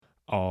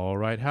All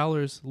right,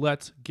 Howlers,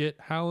 let's get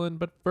howling.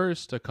 But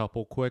first, a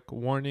couple quick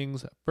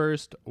warnings.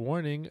 First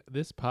warning,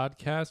 this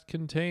podcast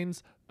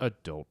contains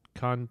adult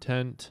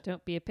content.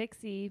 Don't be a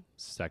pixie.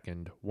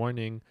 Second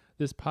warning,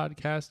 this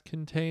podcast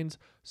contains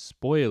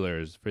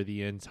spoilers for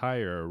the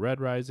entire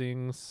Red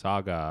Rising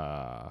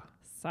saga.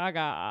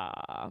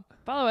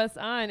 Follow us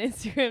on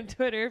Instagram,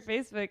 Twitter,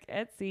 Facebook,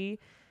 Etsy,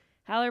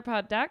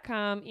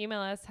 howlerpod.com. Email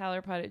us,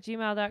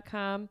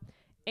 howlerpod@gmail.com.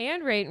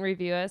 And rate and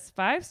review us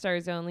 5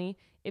 stars only.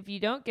 If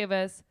you don't give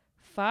us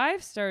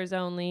 5 stars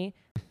only,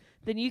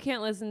 then you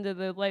can't listen to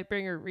the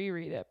Lightbringer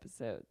reread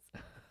episodes.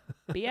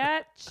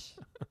 Biatch.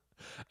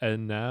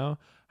 And now,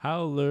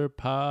 Howler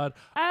Pod.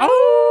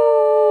 Ow!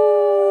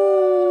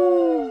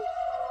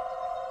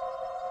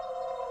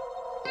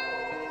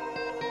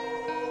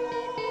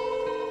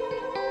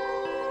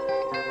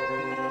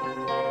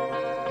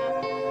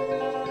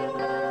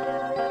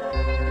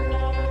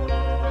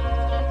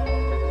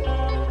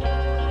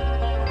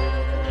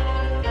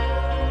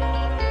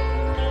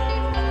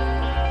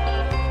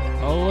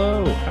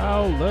 Hello,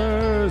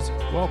 Howlers!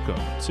 Welcome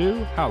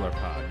to Howler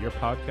Pod, your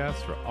podcast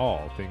for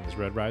all things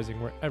Red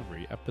Rising, where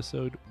every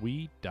episode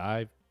we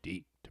dive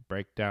deep to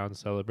break down,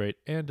 celebrate,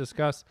 and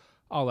discuss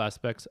all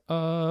aspects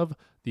of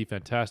the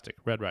fantastic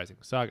Red Rising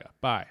saga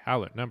by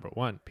Howler number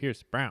 1,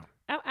 Pierce Brown.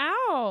 Ow,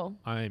 ow.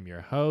 I am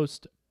your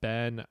host,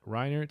 Ben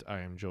Reinert. I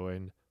am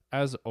joined,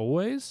 as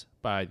always,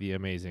 by the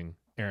amazing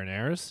Aaron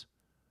Ayers.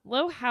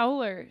 Low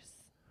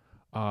howlers.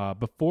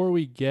 Before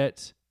we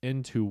get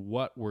into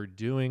what we're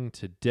doing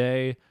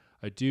today,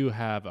 I do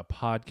have a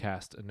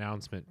podcast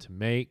announcement to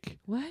make.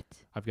 What?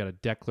 I've got a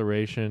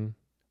declaration,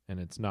 and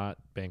it's not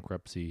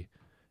bankruptcy.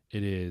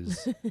 It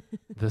is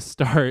the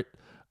start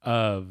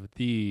of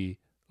the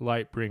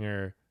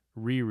Lightbringer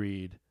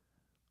reread.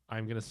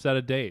 I'm going to set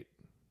a date.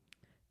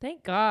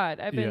 Thank God.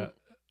 I've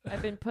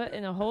been put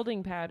in a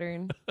holding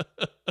pattern.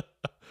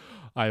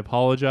 I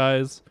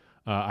apologize.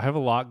 I have a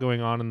lot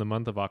going on in the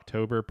month of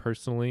October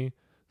personally,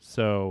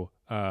 so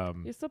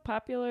You're so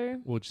popular.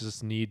 we'll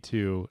just need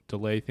to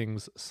delay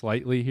things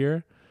slightly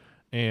here,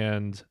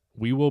 and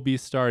we will be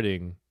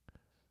starting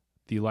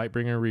the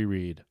Lightbringer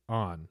reread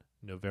on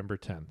November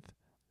 10th.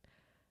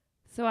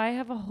 So I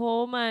have a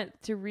whole month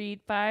to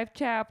read 5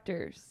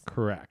 chapters.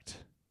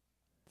 Correct.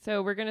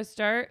 So we're going to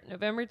start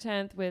November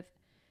 10th with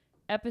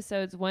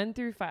episodes 1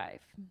 through 5.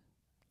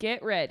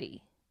 Get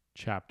ready.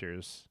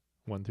 Chapters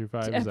 1 through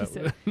 5. Is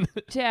that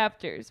what?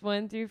 Chapters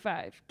 1 through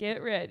 5.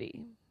 Get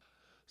ready.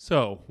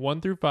 So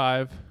 1 through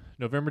 5,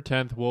 November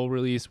 10th,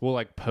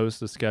 we'll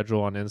post a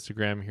schedule on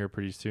Instagram here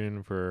pretty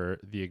soon for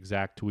the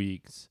exact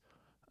weeks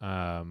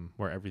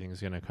where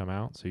everything's going to come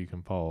out, so you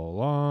can follow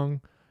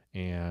along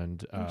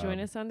and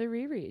Join us on the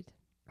reread.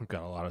 We've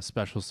got a lot of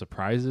special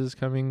surprises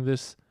coming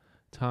this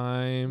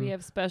time. We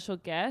have special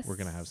guests. We're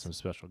going to have some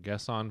special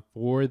guests on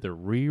for the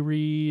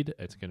reread.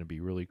 It's going to be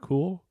really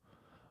cool.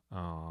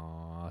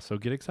 So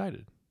get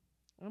excited.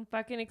 I'm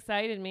fucking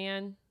excited,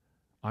 man.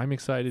 I'm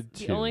excited It's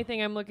too. the only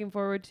thing I'm looking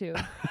forward to.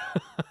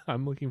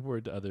 I'm looking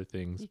forward to other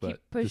things, You but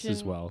keep this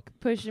as well.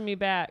 Pushing me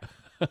back.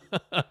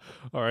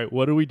 All right,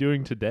 what are we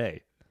doing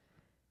today?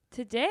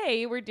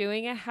 Today, we're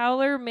doing a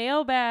Howler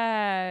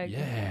mailbag.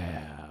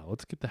 Yeah,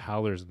 let's get the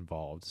Howlers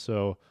involved.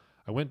 So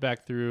I went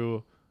back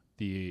through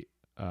the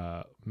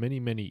many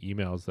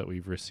emails that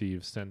we've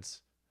received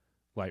since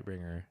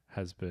Lightbringer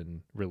has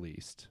been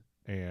released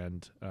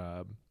and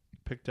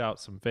picked out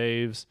some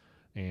faves,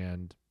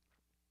 and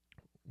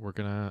we're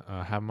going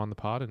to have them on the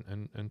pod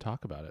and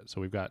talk about it.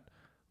 So we've got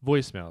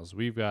voicemails,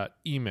 we've got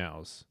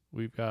emails,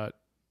 we've got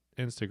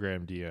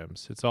Instagram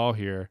DMs. It's all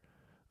here.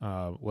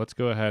 Let's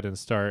go ahead and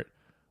start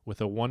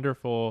with a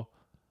wonderful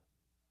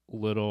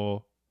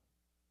little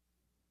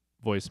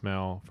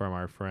voicemail from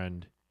our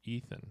friend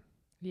Ethan.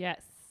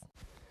 Yes.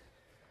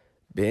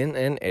 Ben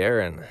and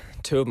Aaron,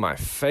 2 of my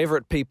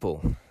favorite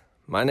people.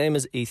 My name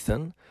is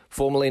Ethan,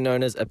 formerly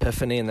known as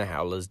Epiphany in the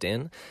Howler's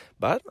Den,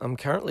 but I'm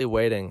currently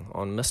waiting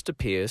on Mr.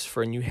 Pierce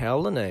for a new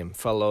Howler name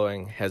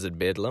following Hazard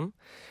Bedlam,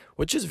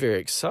 which is very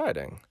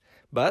exciting.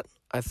 But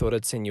I thought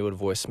I'd send you a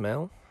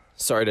voicemail.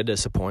 Sorry to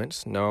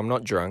disappoint. No, I'm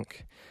not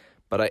drunk.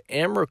 But I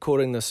am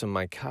recording this in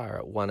my car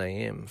at 1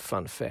 a.m.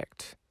 Fun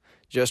fact.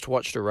 Just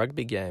watched a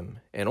rugby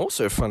game. And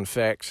also, fun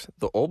fact,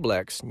 the All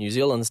Blacks, New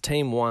Zealand's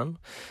team won.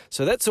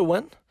 So that's a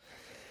win.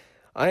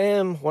 I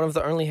am one of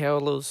the only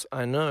Howlers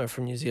I know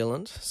from New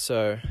Zealand.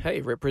 So,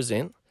 hey,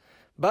 represent.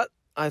 But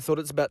I thought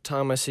it's about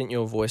time I sent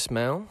you a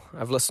voicemail.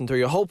 I've listened through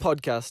your whole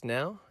podcast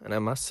now. And I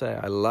must say,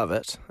 I love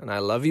it. And I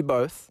love you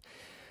both.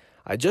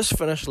 I just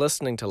finished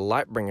listening to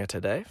Lightbringer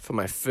today for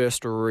my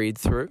first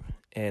read-through.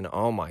 And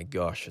oh my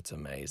gosh, it's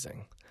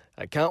amazing.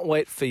 I can't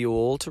wait for you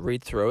all to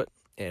read through it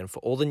and for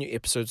all the new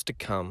episodes to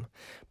come.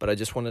 But I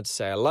just wanted to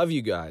say I love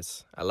you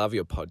guys. I love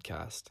your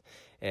podcast.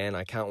 And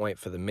I can't wait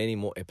for the many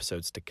more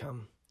episodes to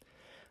come.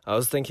 I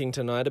was thinking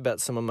tonight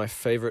about some of my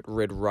favorite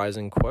Red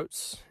Rising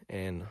quotes.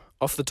 And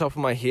off the top of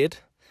my head,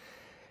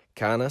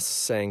 Canis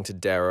saying to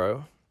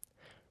Darrow,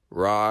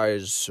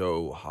 "Rise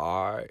so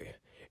high,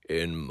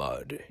 in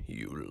mud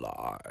you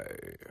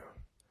lie."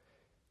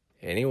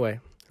 Anyway,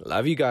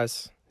 Love you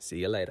guys. See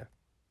you later.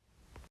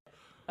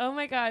 Oh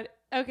my God.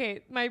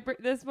 Okay,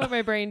 this is what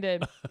my brain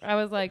did. I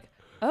was like,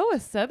 oh, a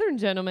Southern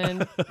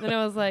gentleman. Then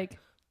I was like,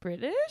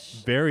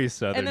 British? Very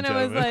Southern And then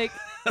I was gentleman.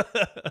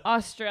 like,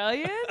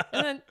 Australian?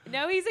 And then,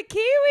 no, he's a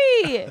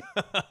Kiwi.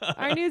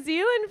 Our New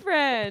Zealand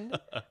friend.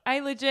 I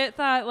legit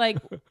thought like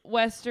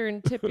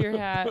Western tip your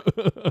hat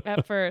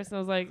at first. And I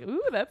was like,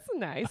 ooh, that's a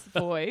nice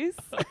voice.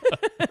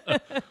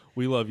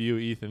 We love you,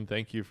 Ethan.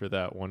 Thank you for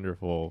that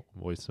wonderful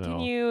voicemail. Can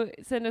you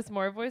send us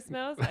more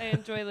voicemails? I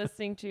enjoy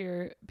listening to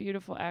your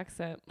beautiful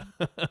accent.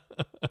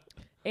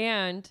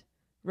 And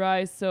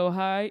rise so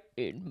high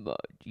in mud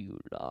you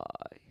lie.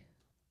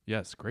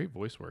 Yes, great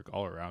voice work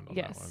all around on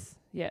that one.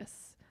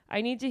 Yes.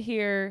 I need to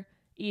hear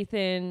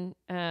Ethan,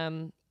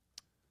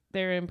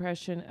 their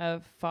impression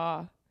of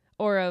Fa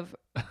or of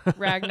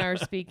Ragnar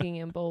speaking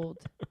in bold.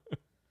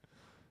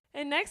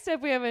 And next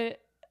up, we have an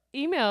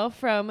email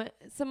from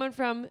someone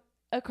from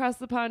across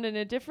the pond in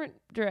a different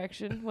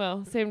direction.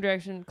 Well, same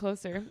direction,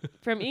 closer.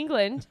 From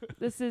England.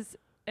 This is,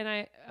 and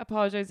I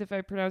apologize if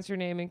I pronounce your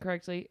name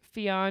incorrectly,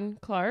 Fionn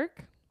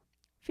Clark.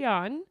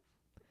 Fionn.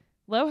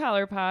 Low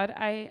Howler Pod.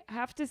 I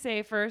have to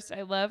say first,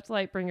 I loved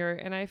Lightbringer,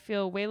 and I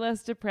feel way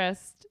less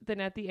depressed than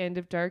at the end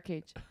of Dark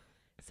Age.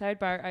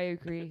 Sidebar, I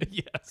agree.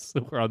 Yes,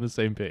 we're on the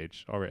same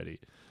page already.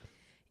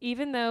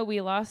 Even though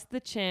we lost the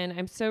chin,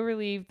 I'm so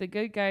relieved the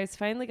good guys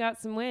finally got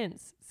some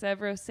wins.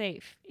 Severo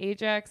safe.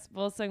 Ajax,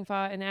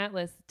 Volsungfa, and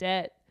Atlas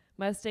dead.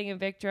 Mustang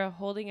and Victra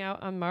holding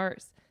out on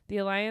Mars. The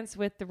alliance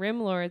with the Rim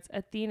Lords,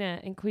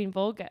 Athena, and Queen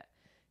Volga.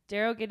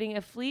 Darrow getting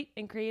a fleet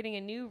and creating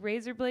a new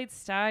Razorblade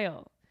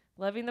style.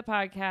 Loving the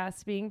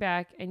podcast, being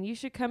back, and you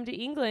should come to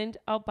England.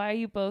 I'll buy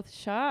you both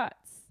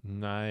shots.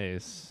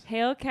 Nice.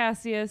 Hail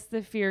Cassius,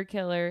 the Fear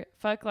Killer.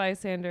 Fuck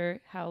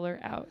Lysander. Howler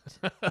out.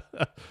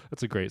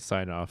 That's a great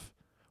sign off.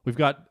 We've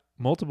got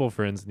multiple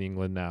friends in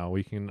England now.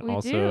 We can We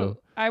also. do.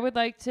 I would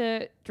like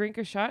to drink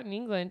a shot in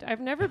England. I've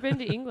never been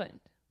to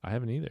England. I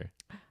haven't either.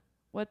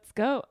 Let's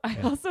go. I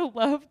also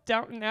love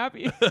Downton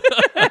Abbey,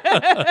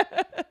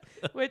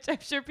 which I'm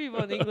sure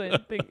people in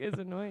England think is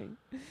annoying.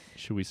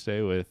 Should we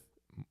stay with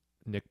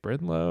Nick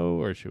Brenlow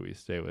or should we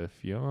stay with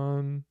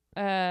Fionn?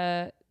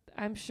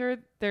 I'm sure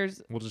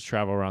there's. We'll just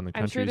travel around the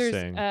I'm country sure there's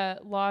saying. a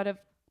lot of,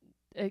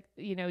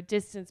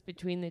 distance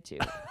between the two.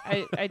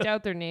 I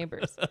doubt they're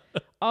neighbors.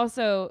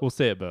 Also, We'll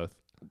say it both.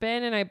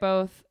 Ben and I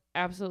both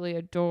absolutely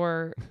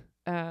adore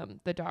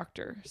the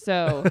Doctor.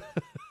 So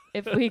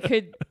if we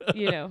could,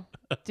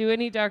 do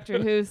any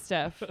Doctor Who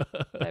stuff,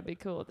 that'd be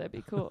cool.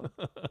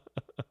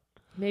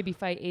 Maybe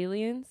fight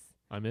aliens.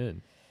 I'm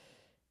in.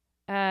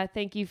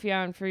 Thank you,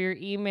 Fionn, for your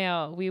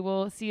email. We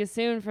will see you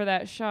soon for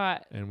that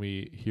shot. And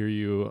we hear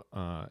you.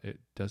 It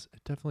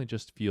definitely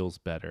just feels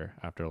better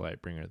after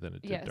Lightbringer than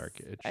it did Dark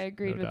Age. I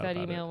agreed No with that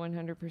doubt about email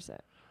 100%.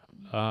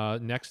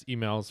 it. Next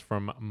email's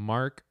from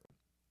Mark.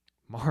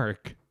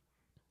 Mark,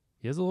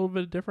 he has a little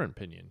bit of different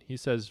opinion. He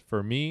says,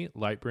 for me,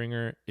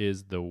 Lightbringer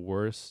is the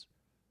worst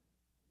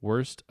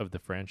of the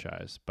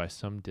franchise by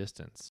some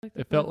distance.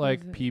 It felt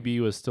like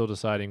PB was still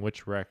deciding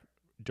which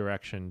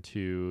direction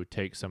to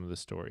take some of the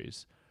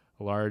stories.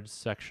 A large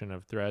section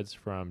of threads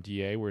from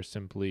DA were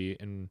simply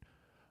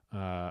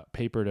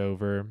papered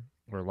over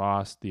or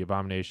lost. The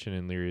Abomination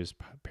and Lyria's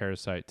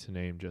Parasite, to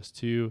name just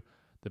two.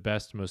 The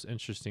best, most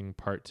interesting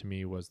part to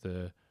me was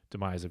the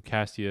demise of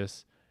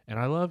Cassius, and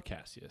I love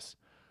Cassius.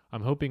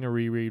 I'm hoping a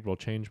reread will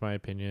change my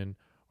opinion,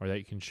 or that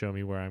you can show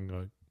me where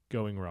I'm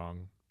going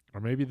wrong. Or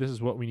maybe this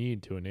is what we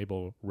need to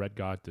enable Red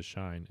God to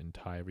shine and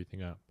tie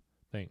everything up.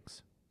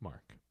 Thanks,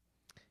 Mark.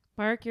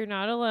 Mark, you're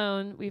not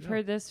alone. We've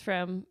heard this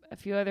from a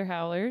few other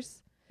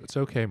Howlers. It's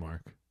okay,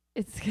 Mark.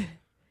 It's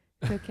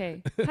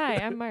okay. Hi,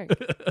 I'm Mark.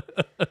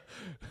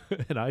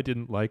 And I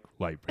didn't like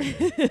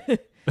Lightbringer.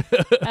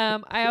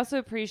 I also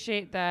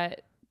appreciate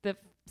that the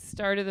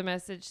start of the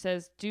message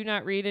says, do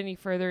not read any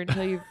further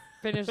until you've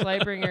finished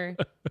Lightbringer.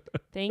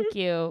 Thank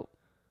you.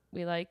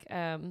 We like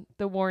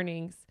the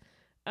warnings.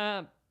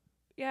 A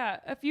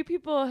few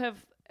people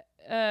have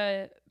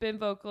been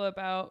vocal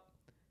about,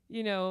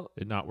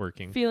 it not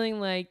working. feeling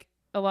like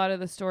a lot of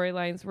the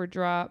storylines were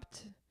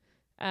dropped.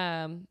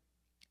 I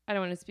don't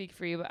want to speak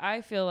for you, but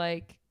I feel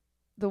like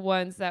the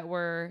ones that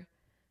were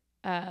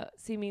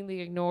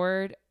seemingly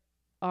ignored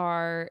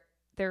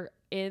they're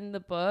in the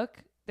book.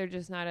 They're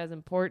just not as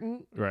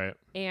important. Right.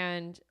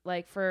 And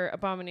like for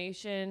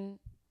Abomination,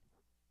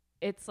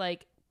 it's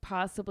like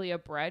possibly a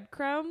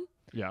breadcrumb.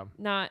 Yeah.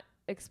 Not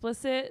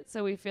explicit.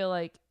 So we feel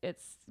like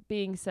it's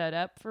being set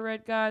up for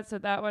Red God. So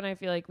that one I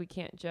feel like we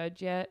can't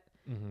judge yet.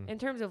 Mm-hmm. In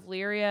terms of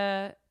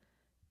Lyria,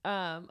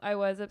 I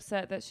was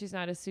upset that she's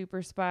not a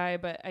super spy,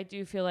 but I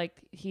do feel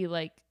like he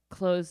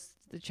closed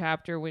the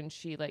chapter when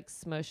she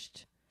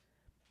smushed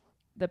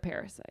the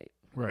parasite.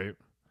 Right.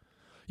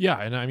 Yeah,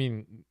 and I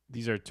mean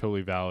these are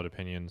totally valid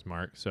opinions,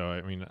 Mark. So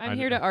I mean I'm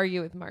here to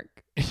argue with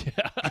Mark.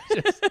 Yeah,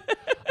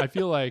 I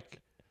feel like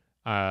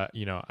I've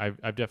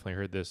definitely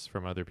heard this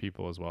from other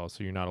people as well.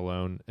 So you're not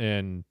alone.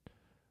 And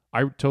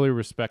I totally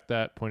respect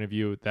that point of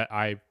view. That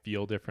I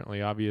feel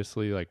differently,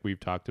 obviously. Like, we've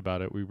talked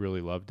about it. We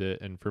really loved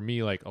it. And for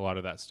me, like, a lot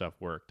of that stuff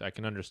worked. I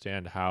can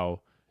understand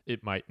how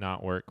it might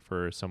not work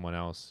for someone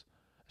else,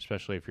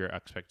 especially if your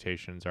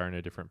expectations are in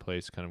a different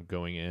place kind of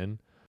going in.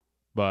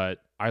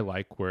 But I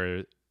like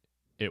where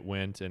it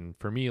went. And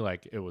for me,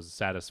 like, it was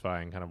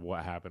satisfying kind of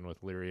what happened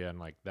with Lyria, and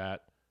like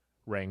that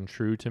rang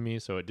true to me.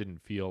 So it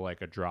didn't feel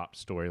like a drop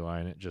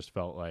storyline. It just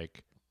felt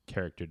like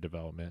character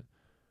development.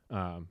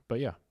 But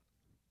yeah.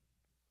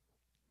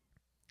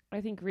 I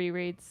think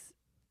rereads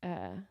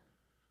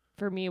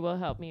for me will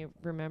help me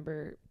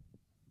remember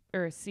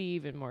or see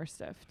even more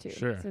stuff too.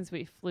 Sure. Since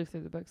we flew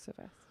through the book so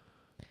fast.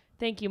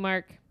 Thank you,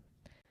 Mark.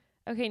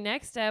 Okay,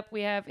 next up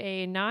we have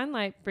a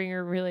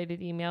non-Lightbringer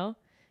related email.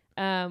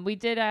 We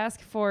did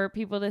ask for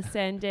people to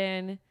send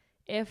in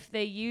if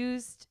they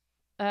used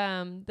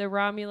the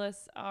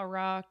Romulus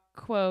Aura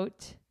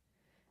quote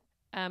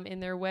in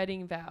their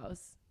wedding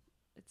vows.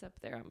 It's up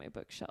there on my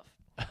bookshelf.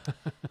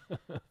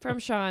 From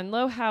Sean,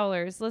 Low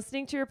Howlers,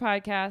 listening to your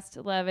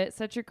podcast, love it.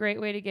 Such a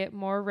great way to get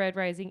more Red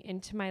Rising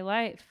into my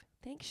life.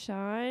 Thanks,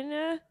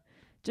 Sean.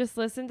 Just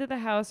listened to the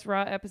House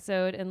Raw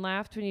episode and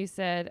laughed when you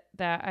said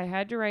that I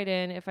had to write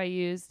in if I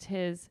used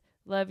his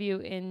love you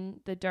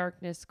in the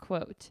darkness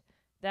quote.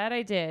 That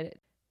I did.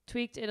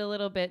 Tweaked it a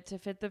little bit to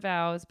fit the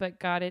vows, but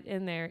got it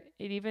in there.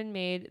 It even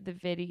made the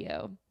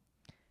video.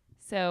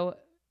 So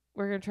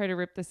we're going to try to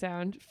rip the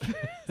sound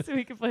so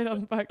we can play it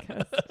on the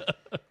podcast.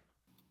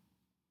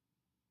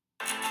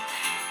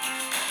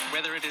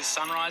 Whether it is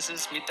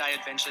sunrises, midday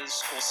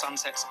adventures, or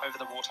sunsets over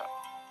the water,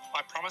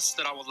 I promise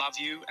that I will love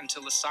you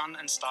until the sun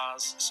and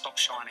stars stop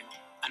shining,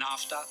 and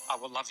after, I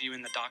will love you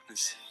in the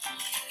darkness.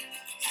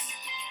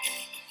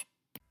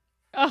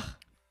 Oh,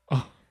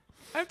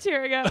 I'm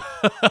tearing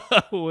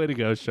up. Way to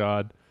go,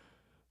 Sean.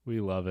 We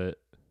love it.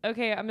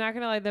 Okay, I'm not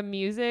going to lie. The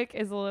music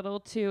is a little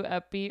too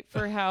upbeat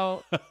for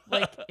how,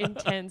 like,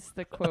 intense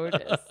the quote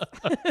is.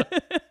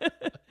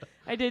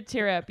 I did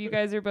tear up. You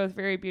guys are both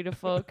very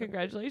beautiful.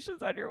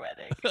 Congratulations on your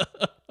wedding.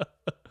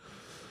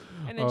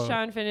 And then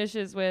Sean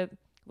finishes with,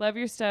 love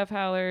your stuff,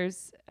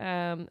 Howlers.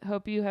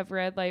 Hope you have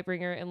read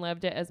Lightbringer and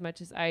loved it as much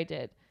as I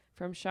did.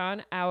 From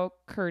Sean Ow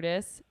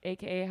Curtis,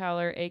 a.k.a.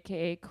 Howler,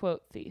 a.k.a.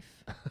 Quote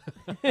Thief.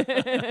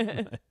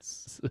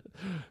 Nice.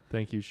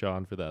 Thank you,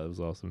 Sean, for that. That was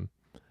awesome.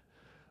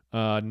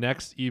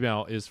 Next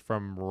email is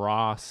from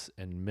Ross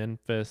in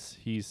Memphis.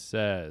 He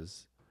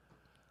says,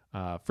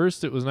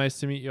 first, it was nice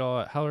to meet y'all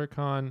at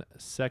HowlerCon.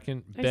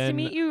 Second, Nice Ben. to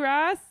meet you,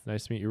 Ross.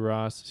 Nice to meet you,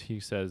 Ross. He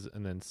says,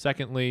 and then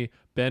secondly,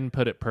 Ben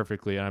put it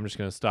perfectly. And I'm just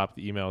going to stop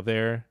the email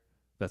there.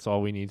 That's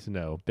all we need to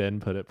know. Ben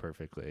put it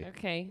perfectly.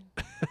 Okay.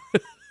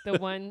 the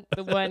one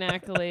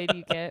accolade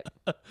you get.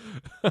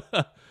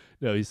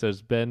 No, he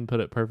says Ben put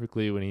it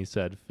perfectly when he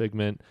said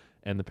Figment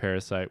and the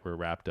Parasite were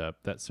wrapped up.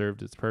 That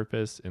served its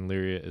purpose, and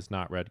Lyria is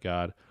not Red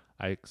God.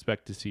 I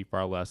expect to see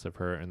far less of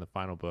her in the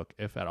final book,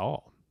 if at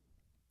all.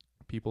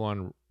 People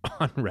on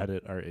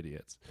Reddit are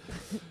idiots.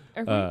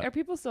 Are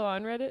people still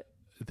on Reddit?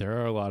 There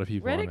are a lot of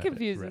people Reddit on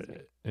confuses Reddit.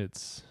 me.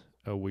 It's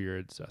a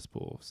weird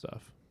cesspool of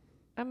stuff.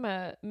 I'm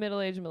a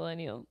middle-aged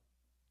millennial.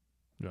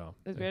 No,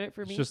 Is Reddit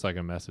for me? It's just like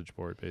a message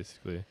board,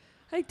 basically.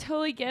 I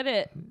totally get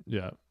it.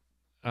 Yeah.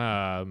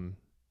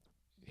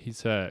 He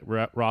said,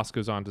 Ross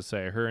goes on to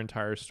say, her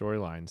entire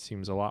storyline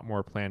seems a lot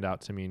more planned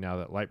out to me now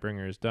that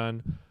Lightbringer is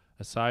done.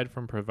 Aside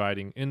from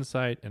providing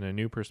insight and a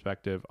new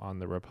perspective on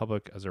the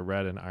Republic as a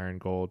red and iron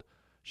gold,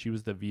 she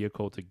was the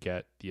vehicle to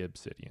get the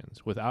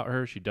Obsidians. Without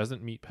her, she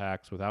doesn't meet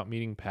Pax. Without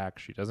meeting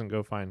Pax, she doesn't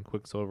go find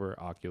Quicksilver or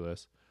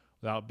Oculus.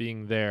 Without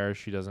being there,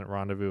 she doesn't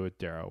rendezvous with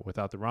Darrow.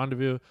 Without the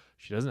rendezvous,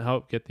 she doesn't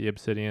help get the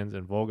Obsidians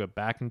and Volga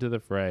back into the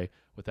fray.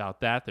 Without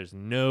that, there's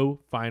no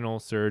final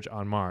surge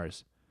on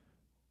Mars.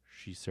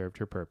 She served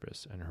her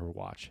purpose, and her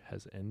watch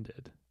has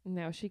ended.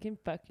 Now she can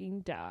fucking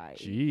die.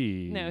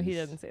 Jeez. No, he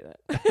doesn't say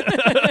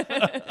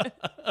that.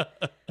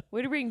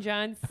 Way to bring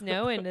Jon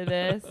Snow into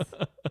this.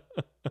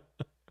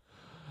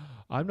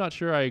 I'm not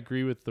sure I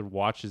agree with the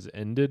watch has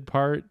ended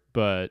part,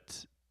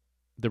 but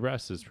the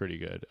rest is pretty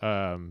good.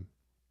 I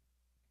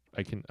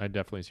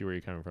definitely see where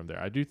you're coming from there.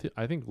 I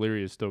think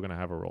Lyria is still going to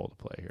have a role to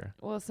play here.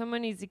 Well,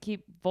 someone needs to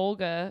keep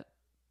Volga,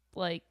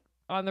 like,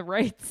 on the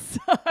right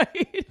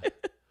side.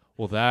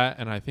 Well, that,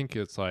 and I think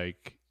it's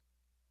like,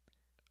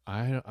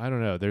 I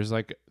don't know. There's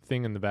like a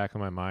thing in the back of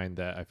my mind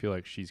that I feel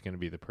like she's going to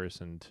be the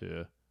person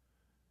to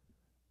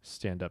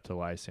stand up to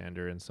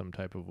Lysander in some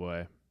type of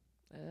way.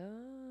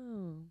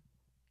 Oh.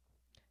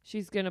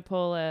 She's going to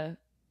pull a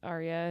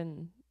Arya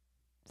and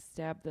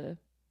stab the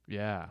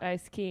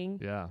Ice King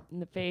in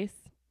the face.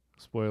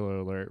 Spoiler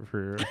alert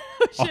for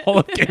all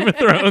of Game of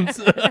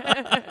Thrones.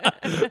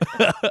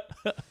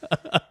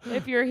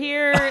 If you're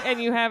here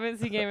and you haven't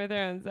seen Game of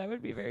Thrones, that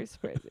would be very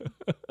surprising.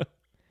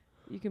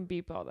 You can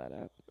beep all that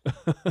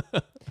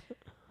out.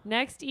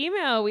 Next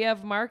email, we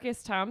have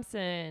Marcus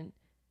Thompson.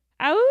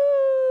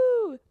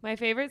 Ow! My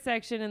favorite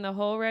section in the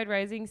whole Red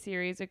Rising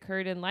series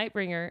occurred in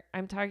Lightbringer.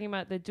 I'm talking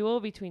about the duel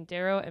between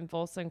Darrow and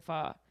Volsung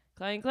Fa.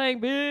 Clang, clang,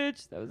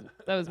 bitch.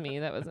 That was me.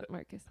 That wasn't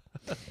Marcus.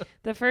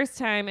 The first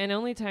time and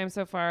only time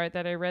so far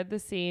that I read the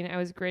scene, I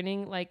was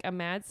grinning like a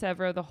mad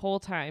Severo the whole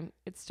time.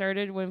 It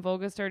started when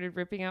Volga started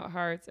ripping out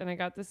hearts, and I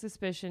got the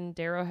suspicion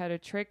Darrow had a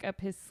trick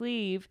up his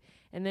sleeve,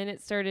 and then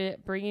it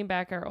started bringing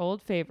back our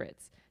old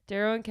favorites.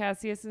 Darrow and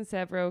Cassius and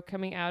Severo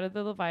coming out of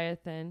the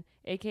Leviathan,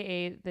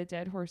 a.k.a. the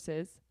dead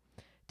horses.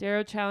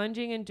 Darrow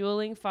challenging and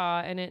dueling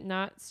Fa, and it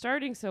not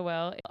starting so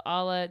well,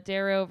 a la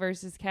Darrow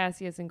versus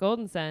Cassius and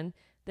Golden Sun.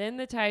 Then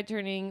the tide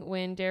turning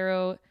when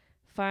Darrow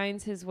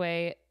finds his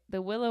way,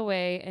 the Willow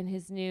Way, and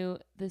his new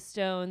The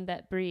Stone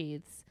That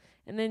Breathes.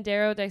 And then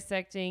Darrow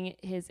dissecting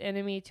his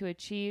enemy to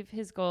achieve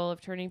his goal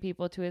of turning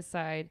people to his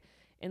side.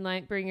 And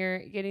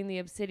Lightbringer getting the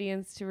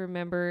Obsidians to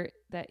remember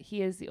that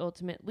he is the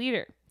ultimate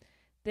leader.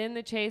 Then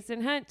the chase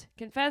and hunt.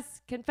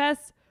 Confess,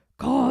 confess,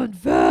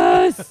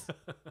 confess!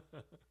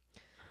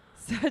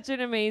 Such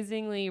an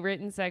amazingly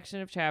written section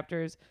of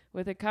chapters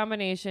with a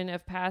combination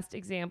of past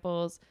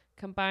examples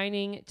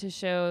combining to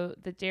show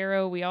the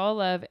Darrow we all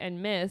love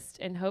and missed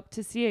and hope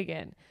to see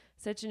again.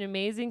 Such an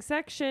amazing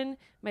section.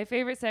 My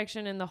favorite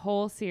section in the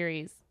whole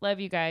series. Love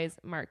you guys,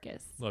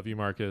 Marcus. Love you,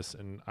 Marcus.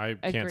 And I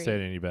can't Agreed.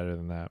 say it any better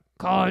than that.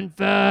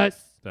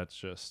 Confess! That's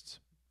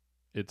just,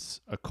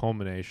 it's a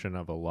culmination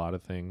of a lot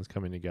of things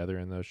coming together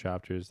in those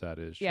chapters. That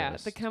is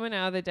just... the coming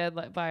out of the dead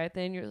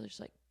Leviathan, you're just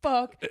like,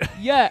 fuck,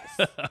 yes!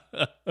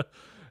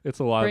 It's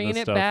a lot Bringing of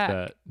the it stuff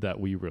back. that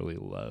we really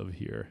love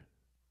here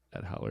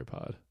at Howler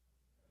Pod.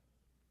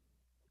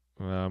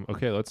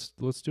 Okay, let's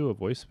do a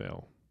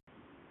voicemail.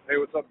 Hey,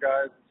 what's up,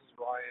 guys? This is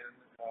Ryan.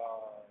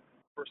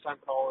 First-time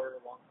caller,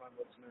 long-time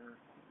listener.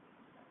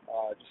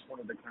 Just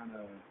wanted to kind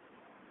of,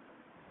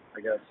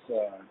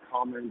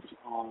 comment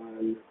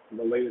on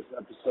the latest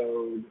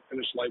episode.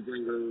 Finished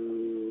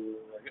Lightbringer,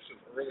 I guess it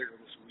was earlier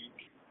this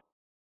week.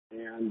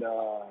 And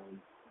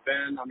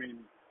Ben, I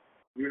mean,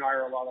 you and I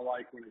are a lot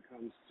alike when it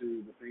comes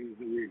to the things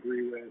that we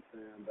agree with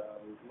and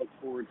look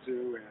forward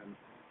to and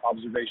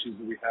observations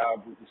that we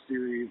have with the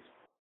series.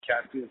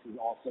 Cassius is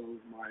also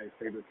my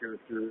favorite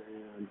character,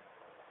 and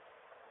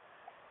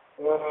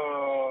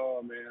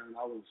oh man,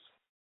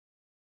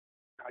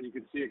 you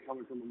could see it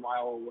coming from a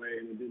mile away,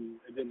 and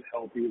it didn't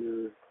help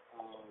either.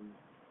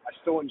 I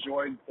still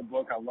enjoyed the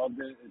book. I loved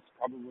it. It's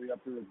probably up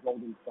there with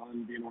Golden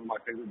Sun being one of my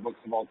favorite books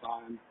of all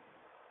time.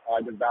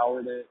 I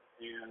devoured it,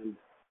 and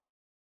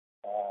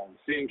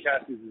seeing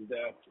Cassius'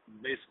 death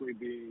basically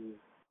being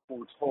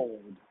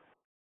foretold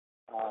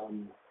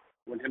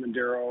when him and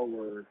Darrow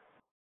were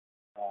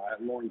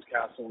at Lauren's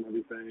castle and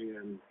everything,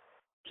 and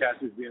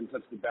Cassius being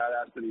such the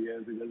badass that he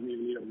is, he doesn't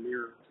even need a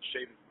mirror to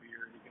shave his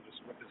beard. He can just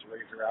whip his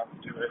razor out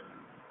and do it.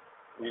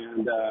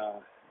 And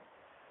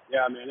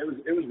yeah, man,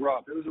 it was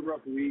rough. It was a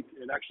rough week.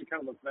 It actually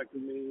kind of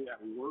affected me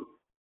at work.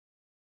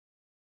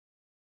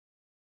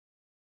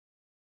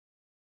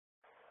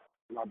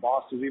 My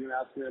boss was even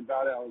asking me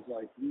about it. I was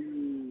like,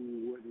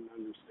 you wouldn't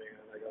understand.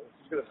 I go,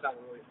 this is going to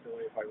sound really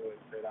silly if I really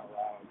say it out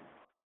loud.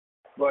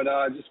 But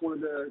I just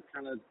wanted to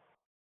kind of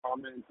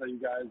comment and tell you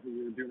guys that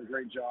you're doing a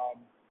great job.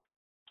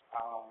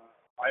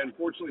 I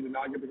unfortunately did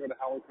not get to go to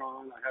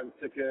HowlerCon. I had a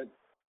ticket,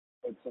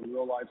 but some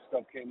real life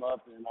stuff came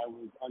up and I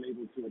was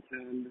unable to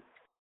attend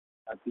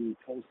at the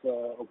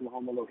Tulsa,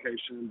 Oklahoma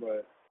location.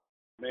 But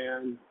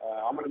man,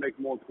 I'm going to make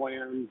more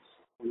plans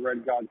when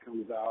Red God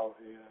comes out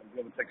and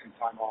be able to take some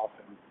time off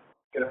and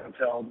get a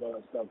hotel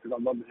and stuff, because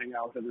I'd love to hang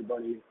out with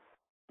everybody.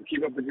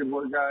 Keep up the good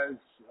work, guys.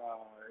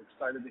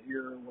 Excited to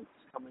hear what's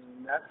coming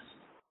next.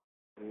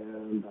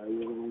 And I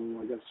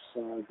will,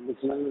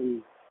 listen in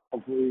and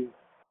hopefully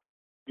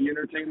be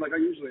entertained like I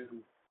usually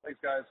am. Thanks,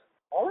 guys.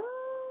 All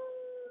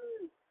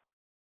right.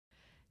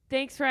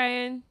 Thanks,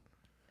 Ryan.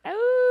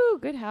 Oh,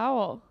 good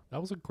howl. That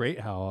was a great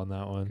howl on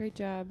that one. Great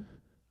job.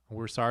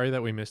 We're sorry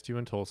that we missed you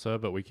in Tulsa,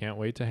 but we can't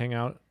wait to hang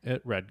out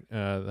at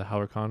the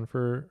HowlerCon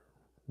for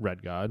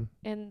Red God.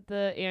 And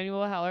the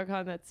annual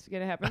HowlerCon that's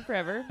going to happen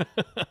forever.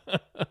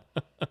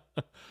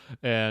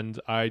 And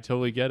I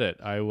totally get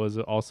it. I was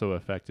also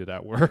affected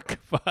at work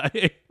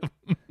by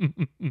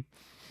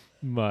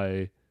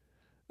my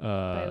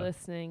by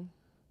listening.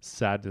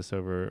 sadness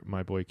over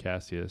my boy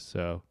Cassius.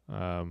 So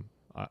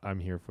I'm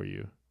here for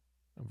you.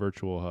 A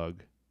virtual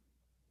hug.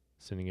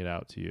 Sending it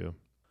out to you.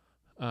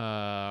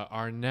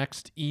 Our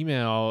next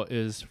email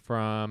is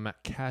from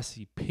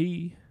Cassie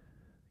P.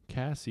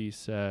 Cassie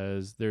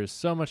says, there's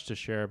so much to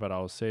share, but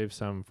I'll save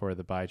some for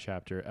the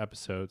bi-chapter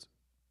episodes.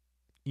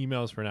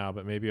 Emails for now,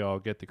 but maybe I'll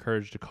get the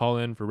courage to call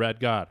in for Red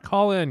God.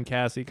 Call in,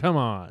 Cassie. Come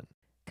on.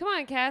 Come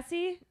on,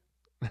 Cassie.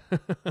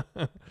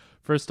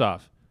 First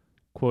off,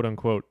 quote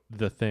unquote,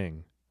 the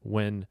thing.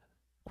 When,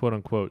 quote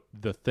unquote,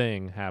 the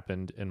thing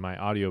happened in my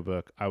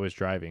audiobook, I was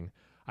driving.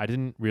 I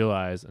didn't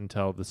realize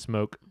until the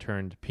smoke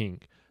turned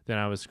pink. Then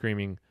I was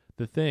screaming,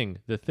 the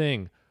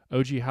thing,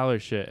 OG Howler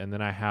shit. And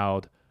then I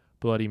howled,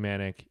 bloody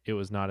manic. It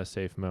was not a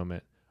safe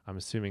moment. I'm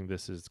assuming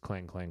this is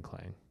clang, clang,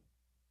 clang.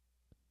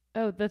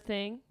 Oh, the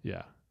thing?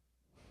 Yeah.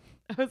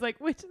 I was like,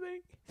 which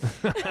thing?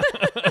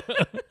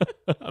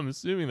 I'm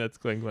assuming that's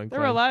clang, clang, clang. There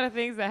were a lot of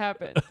things that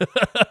happened.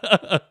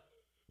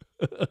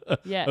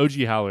 Yes.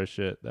 OG Howler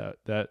shit.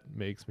 That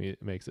makes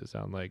it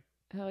sound like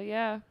Hell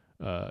yeah.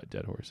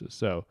 dead horses.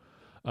 So,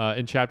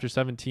 in chapter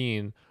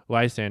 17,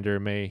 Lysander,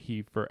 may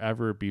he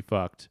forever be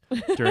fucked,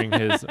 during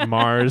his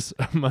Mars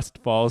must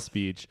fall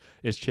speech,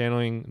 is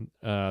channeling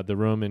the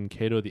Roman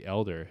Cato the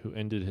Elder, who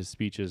ended his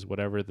speeches,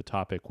 whatever the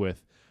topic,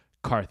 with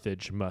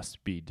Carthage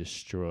must be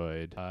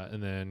destroyed.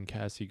 And then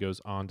Cassie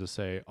goes on to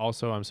say,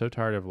 also, I'm so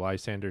tired of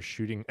Lysander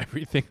shooting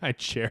everything I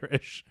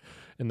cherish.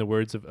 In the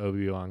words of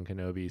Obi-Wan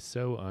Kenobi,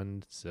 so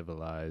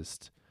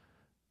uncivilized.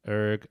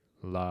 Erg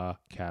la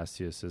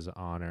Cassius's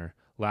honor.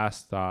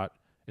 Last thought,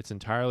 it's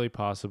entirely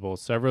possible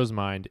Severo's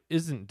mind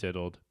isn't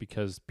diddled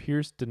because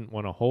Pierce didn't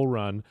want a whole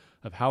run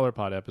of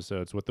HowlerPod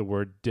episodes with the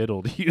word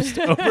diddled used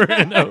over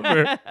and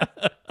over.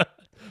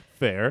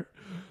 Fair.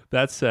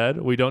 That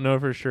said, we don't know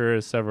for sure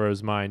if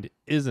Severo's mind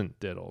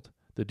isn't diddled.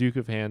 The Duke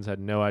of Hands had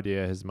no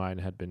idea his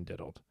mind had been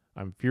diddled.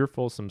 I'm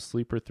fearful some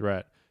sleeper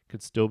threat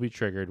could still be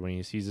triggered when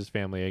he sees his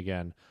family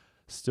again.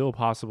 Still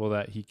possible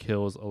that he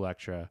kills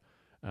Electra.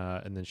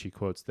 And then she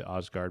quotes the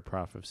Osgard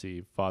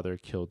prophecy, father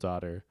kill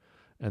daughter.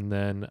 And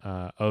then,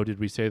 did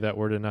we say that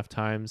word enough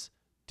times?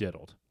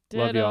 Diddled.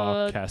 Love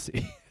y'all,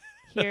 Cassie.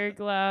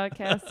 Hirgla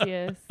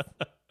Cassius.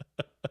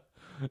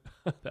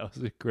 That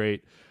was a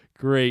great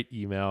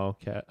email,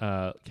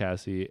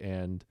 Cassie,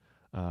 and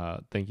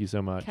thank you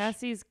so much.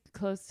 Cassie's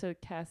close to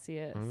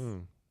Cassius.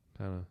 Kind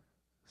of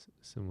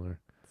similar.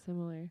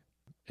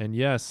 And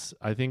yes,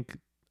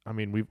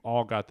 we've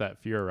all got that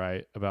fear,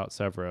 right, about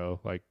Severo.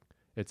 Like,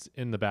 it's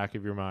in the back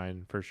of your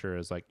mind for sure.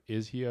 Is like,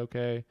 is he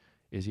okay?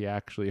 Is he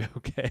actually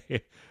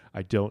okay?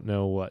 I don't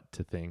know what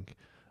to think.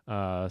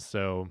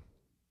 So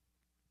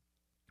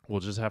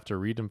we'll just have to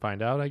read and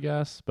find out, I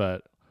guess.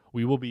 But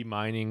we will be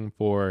mining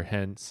for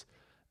hints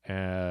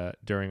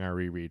during our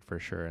reread for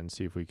sure, and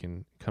see if we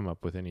can come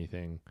up with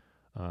anything,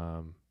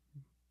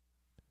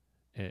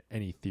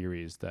 any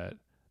theories that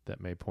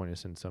may point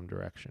us in some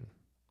direction.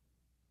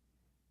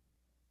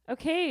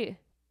 Okay.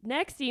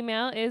 Next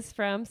email is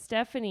from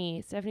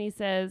Stephanie. Stephanie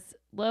says,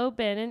 "Hello,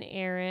 Ben and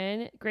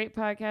Aaron. Great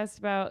podcast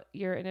about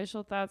your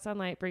initial thoughts on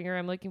Lightbringer.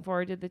 I'm looking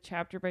forward to the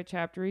chapter by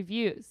chapter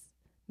reviews."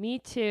 Me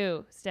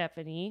too,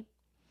 Stephanie.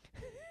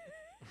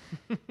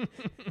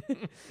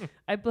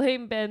 I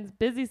blame Ben's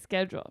busy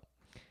schedule.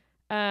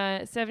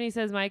 Stephanie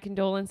says, "My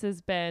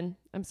condolences, Ben.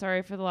 I'm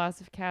sorry for the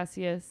loss of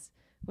Cassius.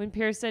 When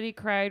Pierce said he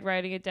cried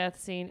writing a death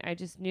scene, I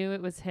just knew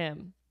it was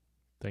him."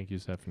 Thank you,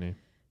 Stephanie.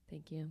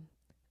 Thank you.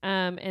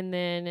 And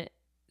then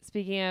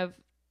speaking of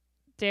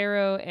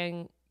Darrow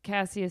and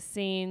Cassius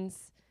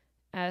scenes,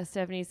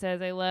 Stephanie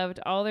says, "I loved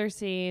all their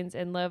scenes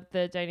and loved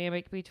the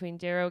dynamic between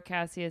Darrow,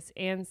 Cassius,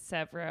 and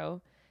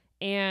Severo,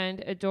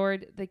 and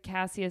adored the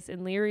Cassius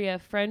and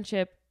Lyria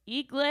friendship."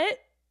 Eaglet.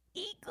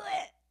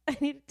 I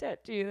need a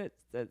tattoo that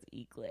says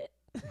Eaglet.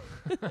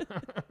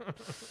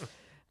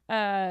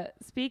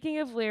 Speaking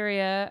of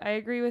Lyria, I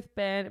agree with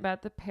Ben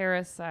about the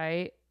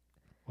parasite.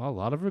 Well, a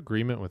lot of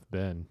agreement with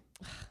Ben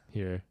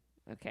here.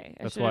 Okay,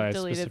 That's why I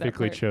deleted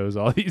specifically that part. chose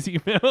all these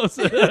emails.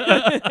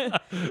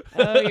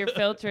 Oh, you're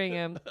filtering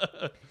them.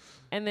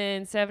 And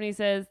then Stephanie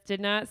says,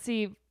 "Did not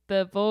see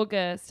the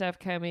Volga stuff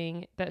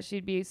coming, that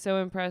she'd be so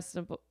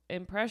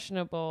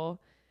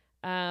impressionable.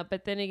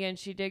 But then again,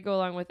 she did go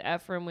along with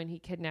Ephraim when he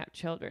kidnapped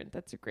children."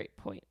 That's a great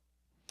point.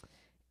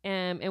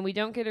 And we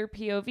don't get her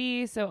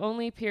POV, so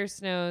only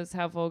Pierce knows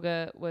how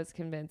Volga was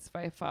convinced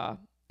by Fa.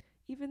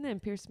 Even then,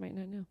 Pierce might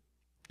not know.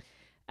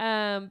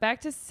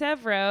 Back to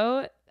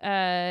Severo.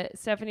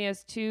 Stephanie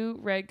has 2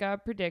 Red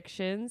God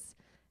predictions.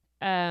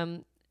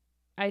 I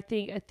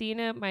think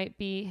Athena might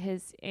be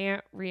his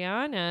Aunt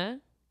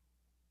Rihanna.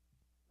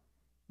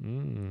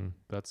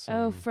 That's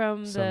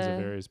from Sons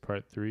of Ares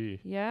Part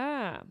 3.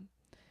 Yeah.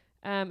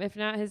 If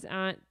not his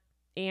aunt,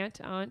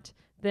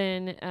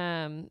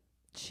 then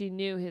she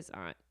knew his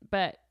aunt.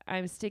 But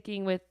I'm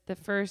sticking with the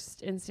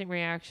first instant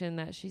reaction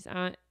that she's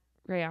Aunt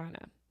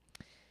Rihanna.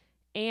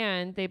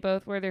 And they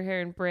both wear their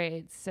hair in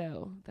braids,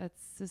 so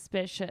that's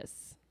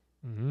suspicious.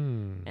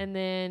 And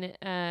then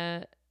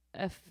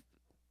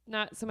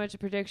not so much a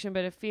prediction,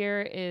 but a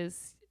fear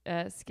is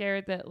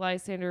scared that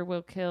Lysander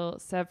will kill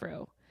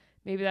Severo.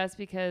 Maybe that's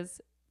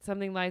because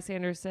something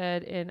Lysander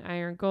said in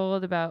Iron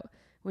Gold about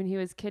when he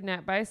was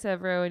kidnapped by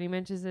Severo, and he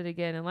mentions it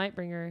again in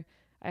Lightbringer.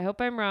 I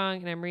hope I'm wrong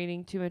and I'm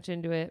reading too much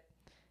into it.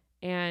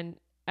 And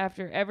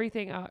after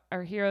everything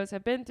our heroes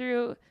have been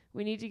through,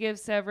 we need to give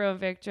Severo and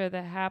Victra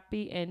the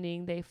happy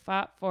ending they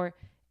fought for.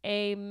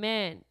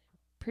 Amen.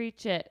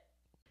 Preach it.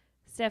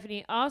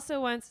 Stephanie also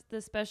wants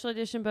the special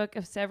edition book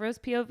of Severo's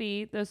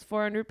POV, those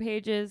 400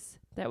 pages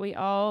that we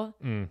all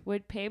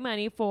would pay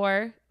money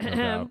for.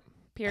 No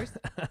Pierce.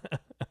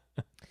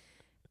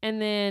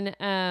 And then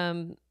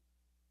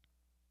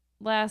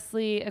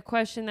lastly, a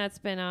question that's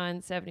been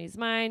on Stephanie's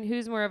mind: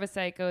 who's more of a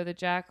psycho, the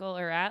Jackal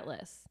or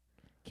Atlas?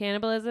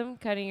 Cannibalism,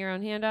 cutting your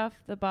own hand off,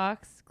 the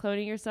box,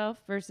 cloning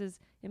yourself, versus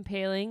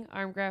impaling,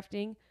 arm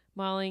grafting,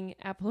 mauling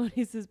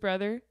Apollonius'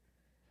 brother?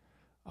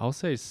 I'll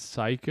say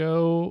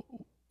psycho,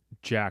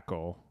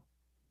 Jackal.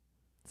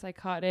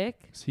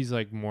 Psychotic. He's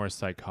like more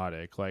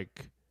psychotic,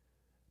 like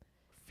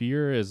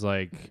fear is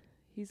like,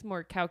 He's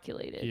more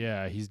calculated.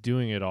 yeah, he's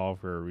doing it all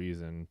for a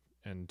reason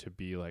and to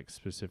be like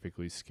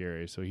specifically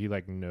scary. So he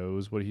like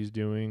knows what he's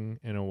doing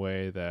in a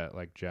way that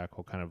like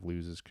Jackal kind of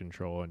loses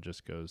control and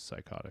just goes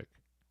psychotic.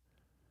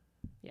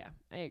 Yeah,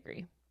 I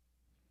agree.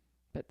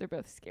 But they're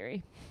both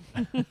scary.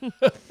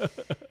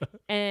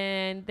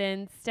 And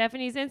then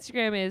Stephanie's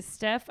Instagram is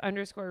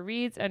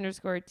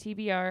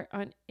Steph_reads_TBR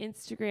on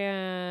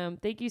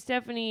Instagram. Thank you,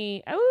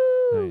 Stephanie.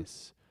 Oh,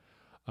 Nice.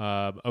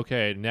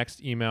 Okay,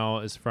 next email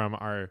is from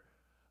our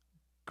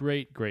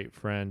great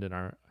friend and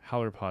our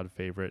Howler Pod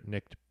favorite,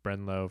 Nick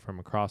Brenlow from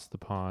across the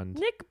pond.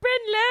 Nick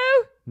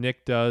Brenlow.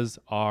 Nick does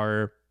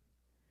our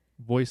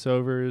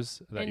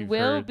voiceovers that And you've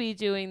we'll heard. be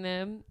doing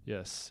them.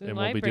 Yes, with and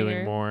we'll be doing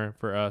Lightbringer. more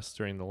for us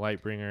during the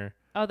Lightbringer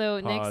Although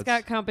Nick's Pods.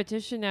 got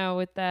competition now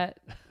with that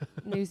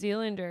New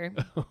Zealander.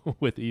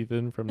 with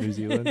Ethan from New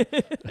Zealand.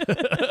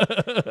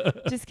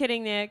 Just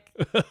kidding, Nick.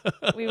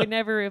 We would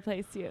never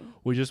replace you.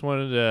 We just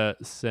wanted to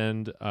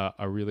send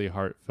a really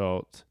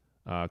heartfelt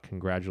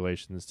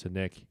congratulations to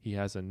Nick. He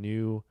has a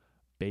new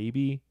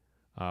baby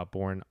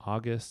born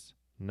August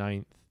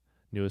 9th,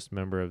 newest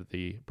member of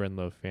the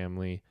Brenlow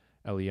family,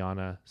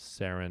 Eliana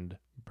Sarand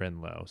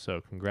Brenlow.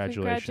 So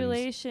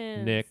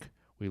congratulations, Nick.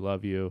 We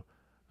love you.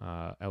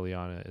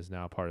 Eliana is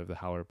now part of the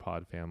Howler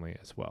Pod family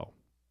as well.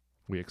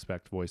 We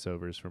expect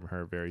voiceovers from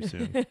her very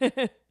soon.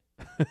 There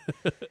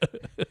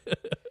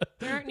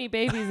aren't any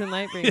babies in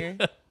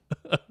Lightbringer.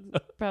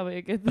 Probably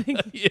a good thing.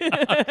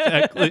 Yeah,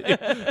 exactly.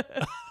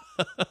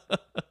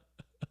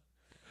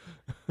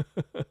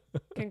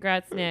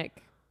 Congrats,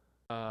 Nick.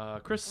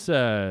 Chris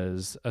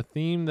says, a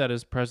theme that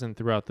is present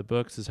throughout the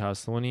books is how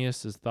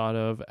Selenius is thought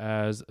of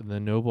as the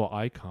noble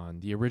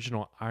icon, the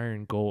original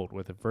iron gold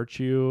with a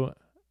virtue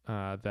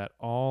that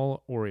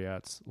all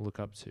Oriats look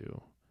up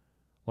to.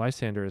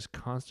 Lysander is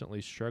constantly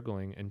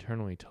struggling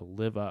internally to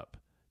live up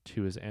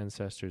to his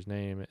ancestor's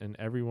name, and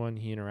everyone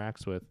he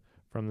interacts with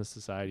from the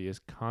society is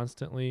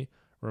constantly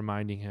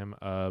reminding him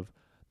of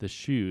the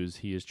shoes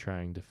he is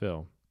trying to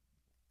fill.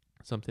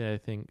 Something I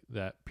think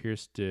that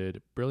Pierce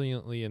did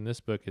brilliantly in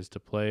this book is to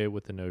play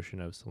with the notion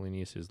of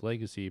Selenius'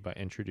 legacy by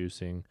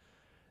introducing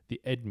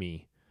the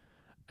Edme.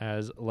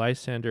 As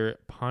Lysander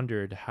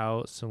pondered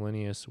how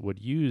Selenius would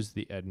use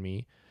the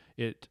Edme,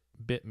 it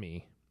bit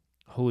me.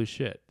 Holy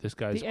shit, this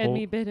guy's The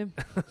enemy bit him.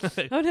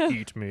 Oh, no.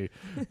 Eat me.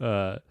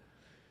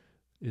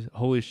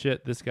 Holy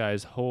shit, this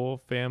guy's whole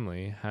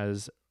family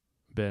has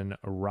been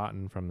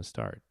rotten from the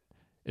start.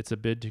 It's a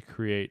bid to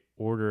create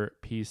order,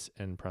 peace,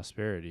 and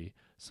prosperity.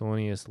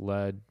 Selenius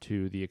led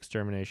to the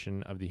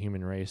extermination of the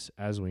human race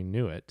as we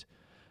knew it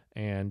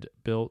and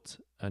built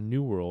a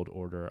new world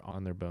order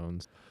on their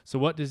bones. So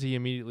what does he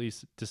immediately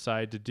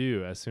decide to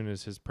do as soon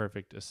as his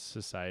perfect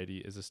society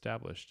is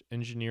established?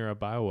 Engineer a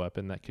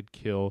bioweapon that could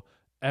kill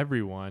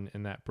everyone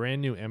in that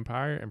brand new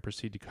empire and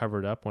proceed to cover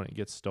it up when it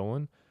gets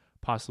stolen,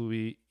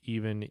 possibly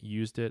even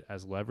used it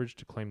as leverage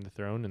to claim the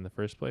throne in the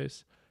first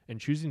place. In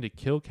choosing to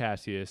kill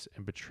Cassius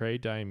and betray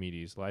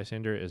Diomedes,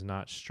 Lysander is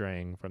not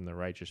straying from the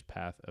righteous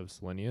path of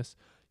Selenius.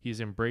 He is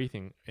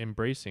embracing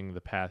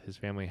the path his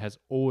family has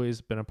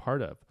always been a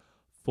part of,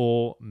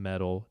 full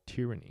metal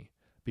tyranny.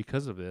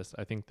 Because of this,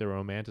 I think the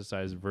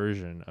romanticized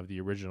version of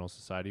the original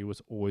society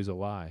was always a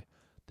lie.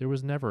 There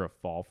was never a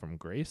fall from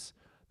grace.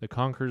 The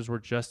conquerors were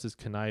just as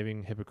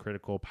conniving,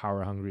 hypocritical,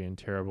 power-hungry, and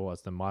terrible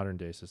as the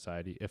modern-day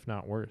society, if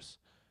not worse.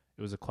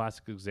 It was a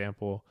classic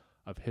example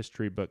of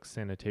history book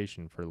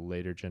sanitation for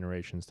later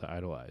generations to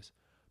idolize,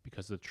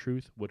 because the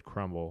truth would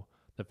crumble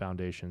the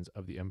foundations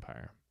of the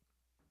empire.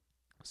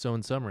 So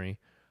in summary,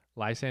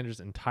 Lysander's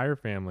entire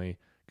family,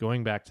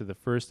 going back to the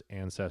first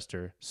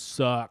ancestor,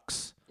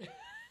 sucks.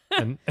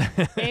 And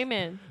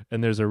Amen.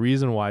 and there's a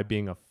reason why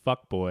being a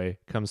fuckboy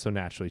comes so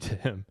naturally to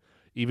him,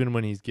 even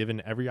when he's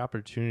given every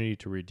opportunity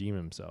to redeem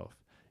himself.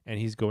 And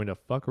he's going to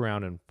fuck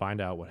around and find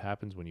out what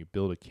happens when you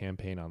build a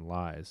campaign on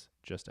lies.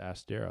 Just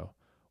ask Darrow.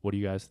 What do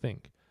you guys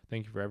think?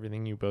 Thank you for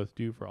everything you both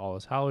do for all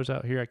us Howlers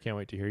out here. I can't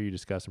wait to hear you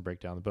discuss and break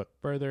down the book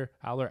further.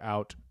 Howler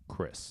out,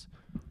 Chris.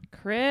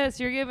 Chris,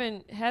 you're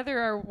giving Heather,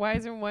 our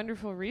wise and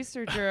wonderful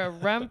researcher, a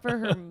run for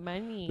her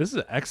money. This is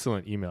an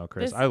excellent email,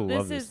 Chris. I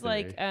love this. This is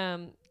theory.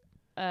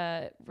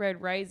 like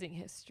Red Rising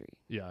history,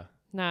 Yeah.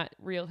 not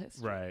real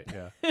history. Right,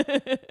 yeah.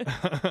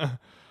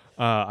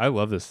 I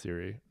love this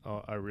theory.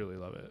 Oh, I really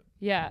love it.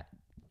 Yeah.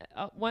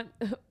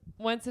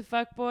 Once a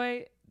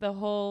fuckboy, the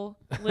whole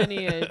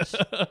lineage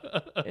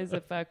is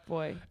a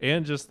fuckboy.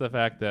 And just the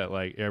fact that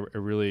like it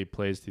really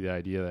plays to the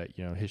idea that,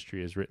 you know,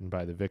 history is written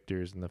by the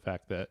victors, and the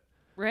fact that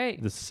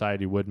Right. the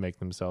society would make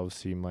themselves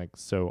seem like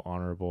so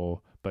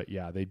honorable. But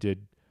yeah, they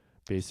did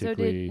basically.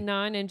 So did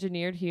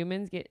non-engineered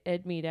humans get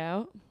Edme'd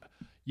out?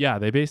 Yeah,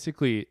 they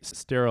basically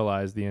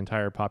sterilized the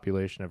entire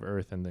population of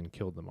Earth and then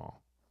killed them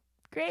all.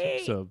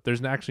 Great. So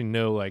there's actually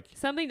no like.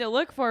 Something to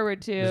look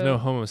forward to. There's no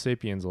Homo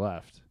sapiens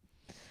left.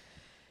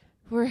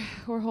 We're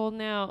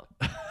holding out.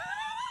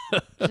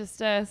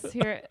 Just us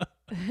here.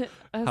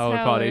 Us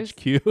Howlerpod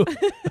HQ.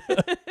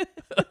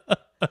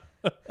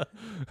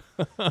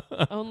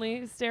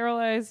 Only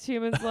sterilized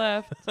humans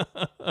left.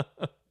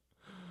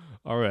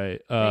 All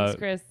right. Thanks,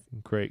 Chris.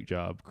 Great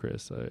job,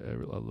 Chris. I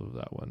love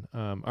that one.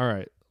 All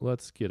right.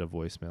 Let's get a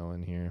voicemail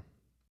in here.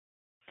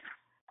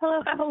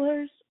 Hello,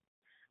 Howlers.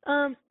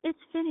 It's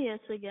Phineas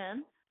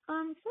again.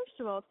 First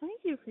of all, thank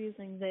you for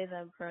using they,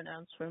 them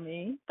pronouns for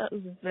me. That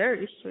was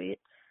very sweet.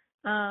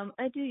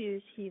 I do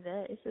use he,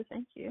 they, so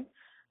thank you.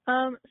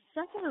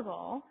 Second of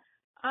all,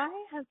 I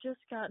have just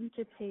gotten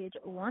to page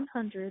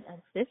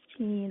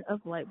 115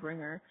 of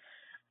Lightbringer.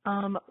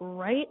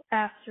 Right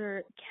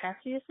after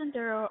Cassius and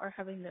Darrow are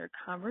having their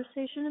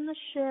conversation in the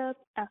ship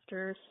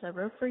after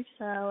Severo freaks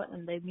out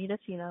and they meet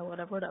Athena,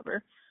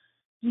 whatever.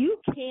 You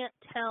can't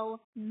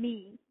tell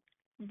me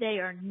they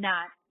are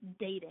not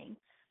dating.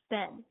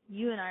 Ben,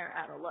 you and I are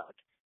out of luck.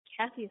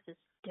 Cassius is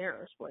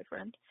Darrow's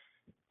boyfriend.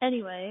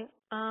 Anyway,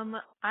 I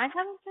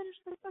haven't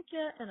finished this book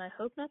yet, and I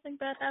hope nothing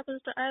bad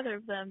happens to either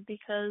of them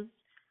because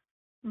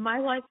my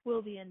life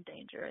will be in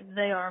danger.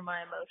 They are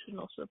my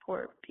emotional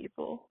support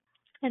people.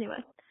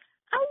 Anyway.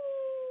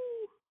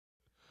 Ow!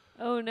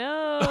 Oh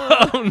no.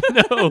 Oh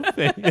no,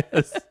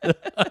 Phineas.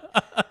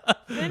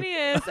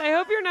 Phineas, I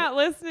hope you're not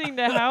listening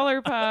to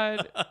Howler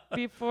Pod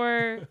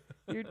before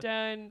you're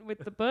done with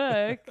the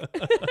book.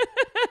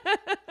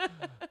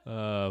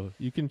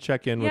 You can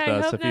check in with Yeah, I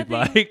us hope if you'd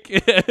nothing-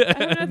 like. I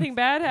hope nothing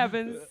bad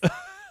happens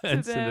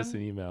and to send us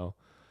them. an email.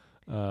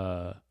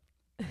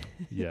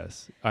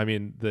 Yes. I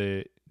mean,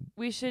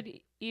 We should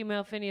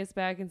email Phineas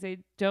back and say,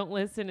 don't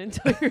listen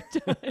until you're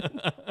done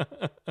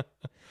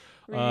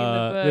reading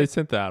the book. they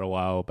sent that a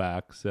while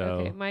back, so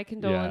Okay, my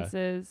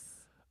condolences.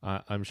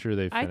 I'm sure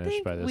they I finished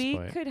think by this we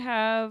point. could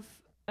have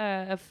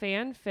a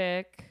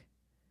fanfic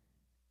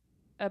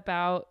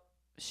about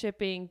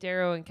shipping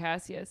Darrow and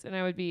Cassius, and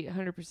I would be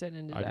 100%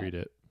 into I'd that. read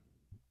it.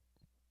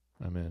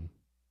 I'm in.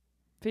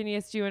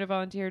 Phineas, do you want to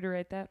volunteer to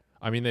write that?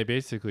 I mean, they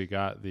basically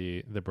got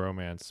the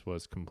bromance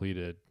was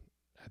completed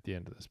at the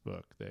end of this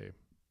book. They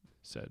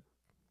said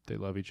they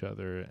love each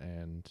other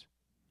and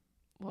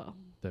Well,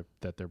 that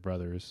they're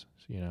brothers.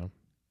 You know,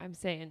 I'm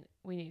saying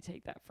we need to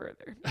take that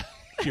further.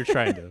 you're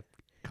trying to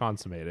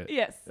consummate it.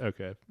 Yes.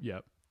 Okay.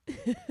 Yep.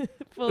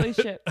 Fully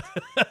shipped.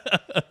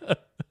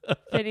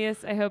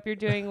 Phineas, I hope you're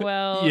doing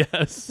well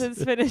Yes.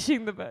 since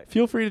finishing the book.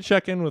 Feel free to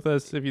check in with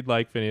us if you'd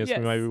like, Phineas. Yes.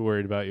 We might be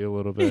worried about you a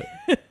little bit.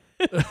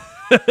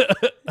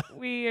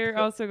 We are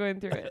also going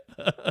through it.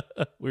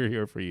 We're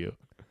here for you.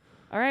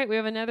 All right, we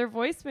have another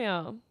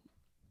voicemail.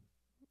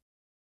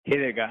 Hey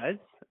there, guys.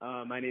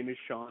 My name is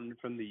Sean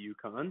from the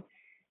Yukon,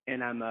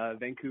 and I'm a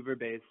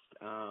Vancouver-based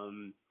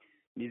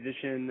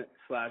musician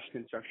 /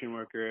 construction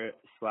worker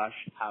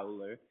 /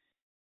 howler.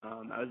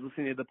 I was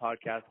listening to the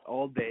podcast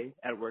all day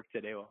at work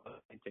today while I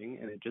was painting,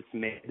 and it just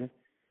made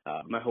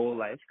my whole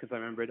life because I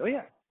remembered, oh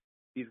yeah,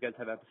 these guys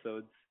have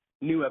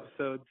new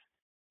episodes,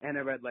 and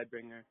I read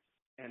Lightbringer,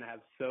 and I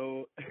have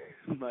so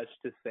much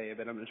to say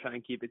that I'm going to try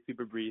and keep it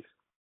super brief,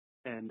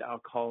 and I'll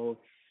call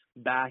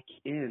back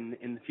in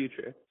the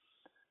future.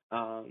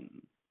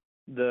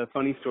 The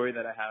funny story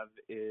that I have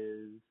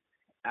is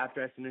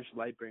after I finished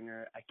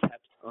Lightbringer, I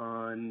kept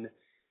on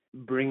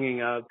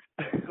bringing up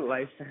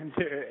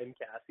Lysander and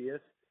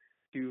Cassius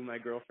to my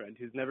girlfriend,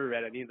 who's never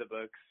read any of the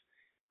books,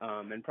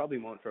 and probably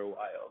won't for a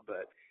while,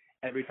 but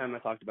every time I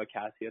talked about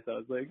Cassius, I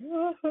was like,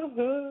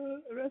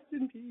 rest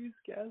in peace,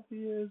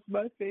 Cassius,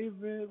 my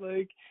favorite,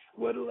 like,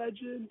 what a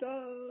legend,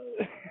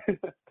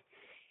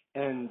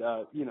 and,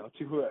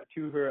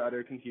 to her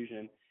utter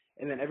confusion.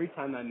 And then every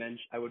time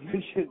I would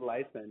mention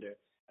Lysander,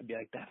 I'd be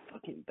like,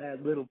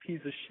 that little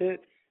piece of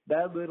shit,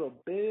 that little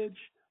bitch,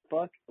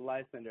 fuck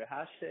Lysander,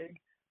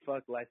 #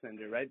 fuck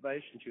Lysander, right,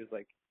 Vaish? And she was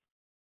like,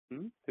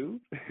 who?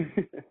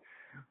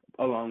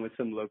 Along with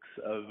some looks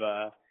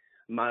of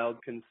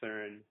mild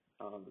concern.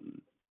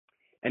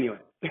 Anyway,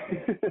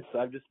 so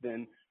I've just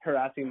been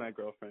harassing my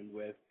girlfriend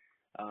with,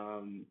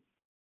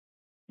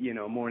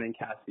 mourning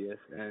Cassius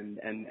and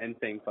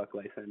saying fuck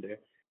Lysander.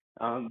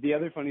 The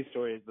other funny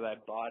story is that I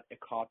bought a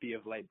copy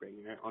of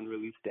Lightbringer on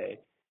release day,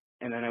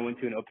 and then I went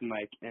to an open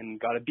mic and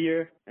got a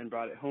beer and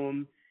brought it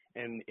home,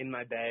 and in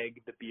my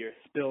bag, the beer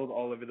spilled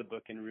all over the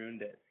book and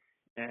ruined it.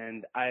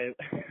 And I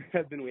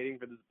have been waiting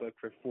for this book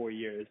for 4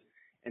 years,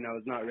 and I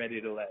was not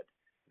ready to let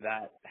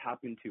that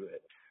happen to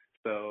it.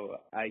 So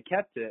I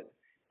kept it,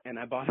 and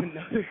I bought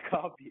another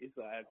copy.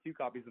 So I have 2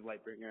 copies of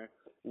Lightbringer,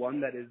 one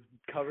that is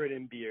covered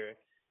in beer,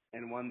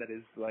 and one that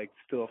is like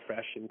still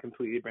fresh and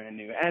completely brand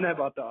new. And I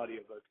bought the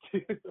audiobook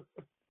too.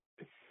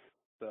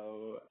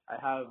 So I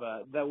have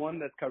that one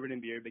that's covered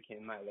in beer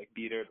became my like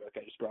beater book.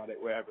 I just brought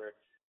it wherever.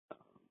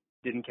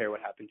 Didn't care what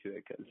happened to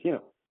it because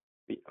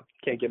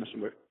can't get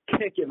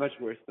much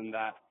worse than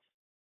that.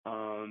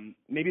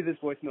 Maybe this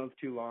voicemail is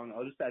too long.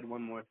 I'll just add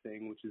one more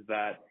thing, which is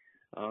that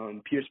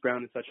Pierce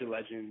Brown is such a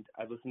legend.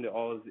 I've listened to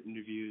all his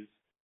interviews.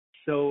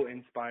 So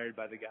inspired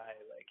by the guy.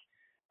 Like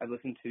I've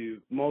listened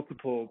to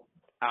multiple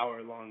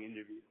hour-long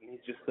interviews, and he's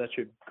just such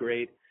a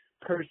great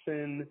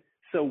person,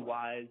 so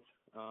wise.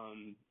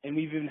 And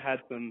we've even had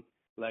some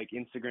like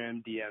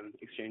Instagram DM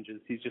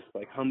exchanges. He's just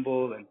like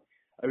humble and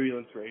a real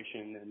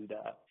inspiration. And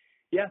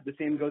the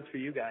same goes for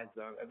you guys.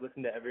 I've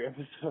listened to every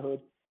episode.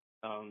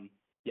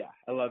 yeah,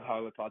 I love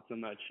Howler Pod so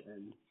much,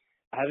 and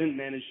I haven't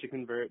managed to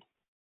convert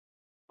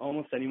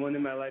almost anyone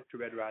in my life to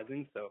Red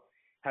Rising, so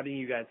having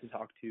you guys to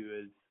talk to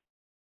is,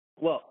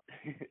 well,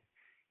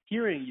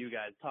 hearing you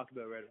guys talk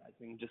about Red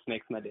Rising just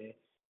makes my day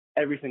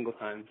every single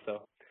time.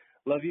 So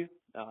love you.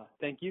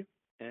 Thank you.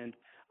 And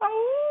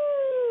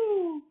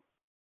oh,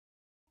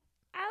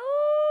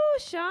 Ow,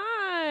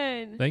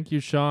 Sean. Thank you,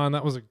 Sean.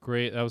 That was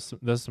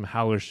that's some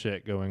Howler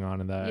shit going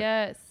on in that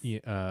Yes.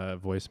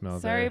 voicemail.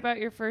 Sorry there. about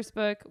your first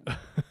book.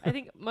 I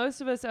think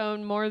most of us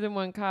own more than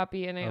one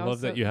copy, and I also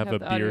love that you have a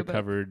the audiobook.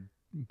 beer-covered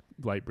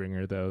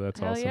Lightbringer, though. That's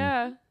Hell awesome.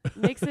 yeah.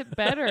 Makes it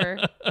better.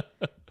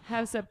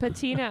 Have some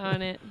patina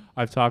on it.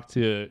 I've talked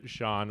to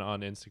Sean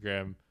on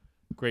Instagram.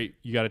 Great.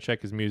 You got to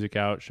check his music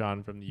out,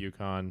 Sean from the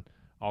Yukon.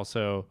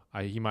 Also,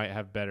 he might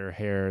have better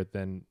hair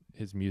than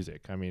his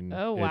music. I mean,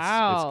 Oh,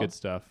 wow. It's good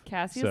stuff.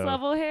 Cassius So,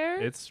 level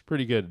hair? It's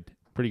pretty good.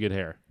 Pretty good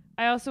hair.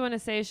 I also want to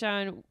say,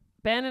 Sean,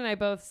 Ben and I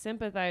both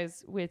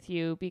sympathize with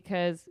you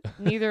because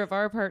neither of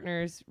our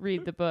partners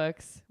read the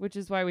books, which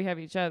is why we have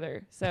each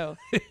other. So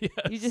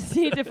you just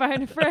need to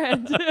find a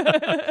friend.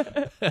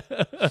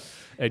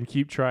 And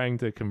keep trying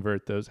to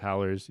convert those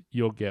Howlers.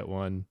 You'll get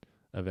one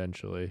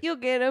eventually. You'll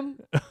get them.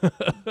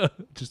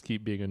 Just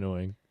keep being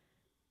annoying.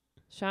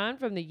 Sean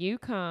from the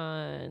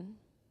Yukon.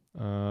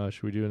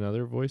 Should we do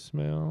another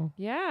voicemail?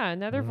 Yeah,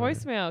 another All right.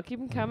 voicemail. Keep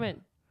them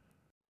coming.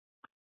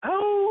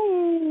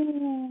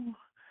 Oh,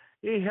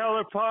 hey,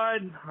 Howler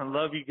Pod. I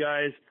love you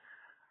guys.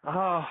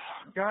 Oh,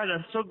 God,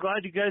 I'm so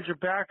glad you guys are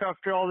back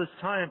after all this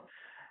time.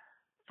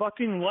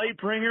 Fucking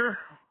Lightbringer.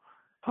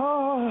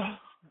 Oh,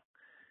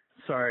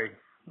 sorry.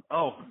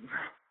 Oh,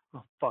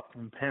 fuck,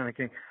 I'm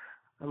panicking.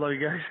 I love you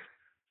guys.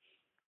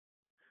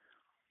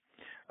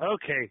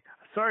 Okay,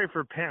 sorry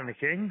for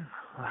panicking.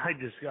 I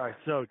just got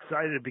so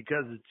excited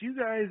because it's you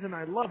guys and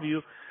I love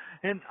you.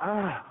 And,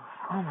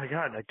 oh my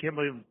God, I can't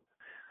believe.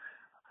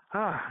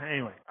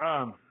 Anyway,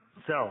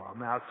 so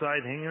I'm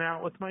outside hanging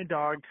out with my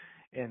dog,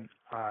 and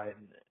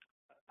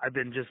I've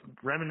been just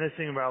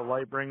reminiscing about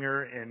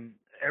Lightbringer and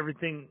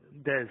everything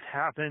that has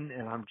happened,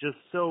 and I'm just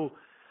so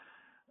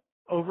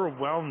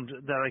overwhelmed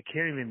that I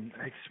can't even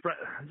express.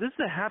 This is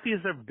the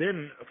happiest I've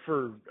been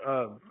for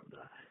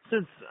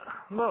since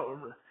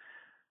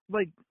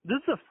this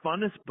is the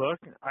funnest book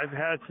I've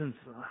had since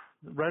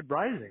Red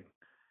Rising.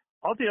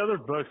 All the other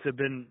books have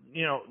been,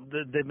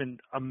 they've been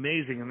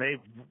amazing, and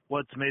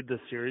what's made this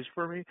series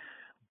for me.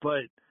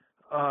 But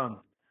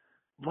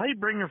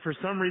Lightbringer, for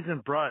some reason,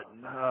 brought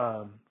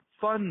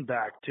fun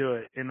back to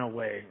it in a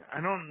way. I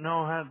don't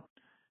know how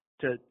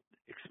to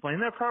explain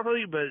that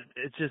properly, but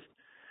it's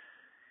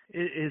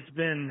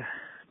been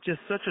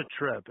just such a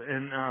trip,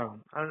 and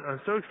I'm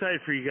so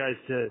excited for you guys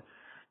to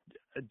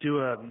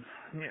do a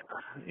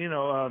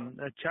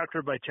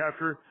chapter by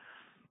chapter.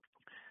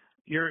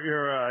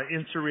 Your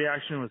instant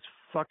reaction was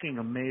fucking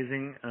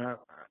amazing.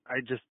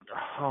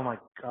 Oh my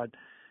God,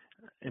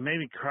 it made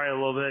me cry a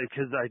little bit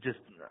because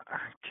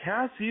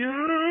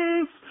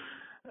Cassius.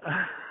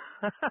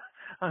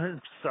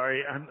 I'm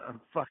sorry,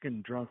 I'm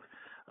fucking drunk.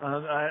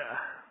 I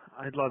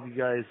love you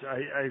guys.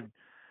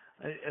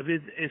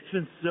 It's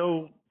been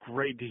so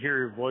great to hear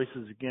your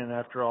voices again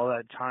after all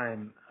that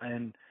time,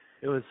 and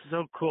it was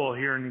so cool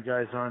hearing you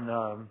guys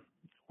on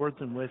Worth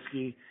and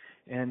Whiskey,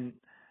 and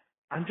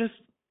I'm just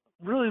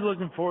really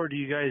looking forward to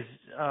you guys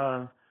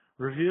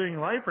reviewing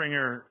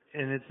Lightbringer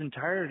in its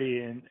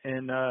entirety, and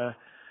I'm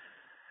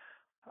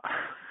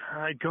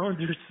going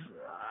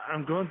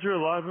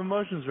through a lot of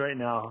emotions right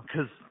now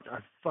because I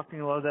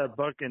fucking love that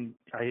book, and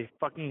I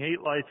fucking hate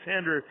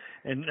Lysander,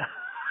 and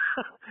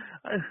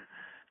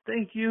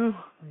thank you.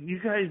 You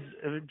guys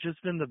have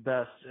just been the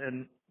best,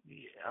 and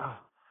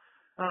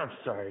I'm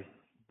sorry,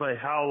 but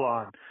how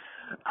long?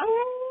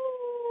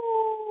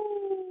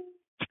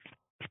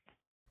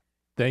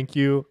 Thank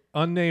you,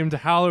 unnamed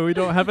Howler. We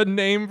don't have a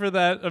name for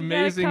that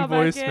amazing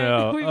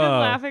voicemail. We've been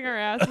laughing our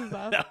asses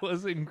off. That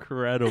was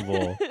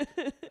incredible.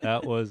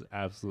 That was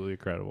absolutely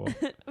incredible.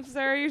 I'm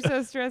sorry you're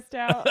so stressed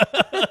out.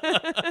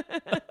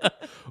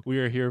 We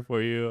are here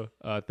for you.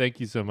 Thank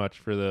you so much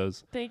for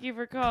those. Thank you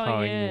for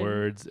calling in.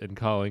 Words and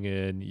calling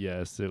in.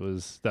 Yes,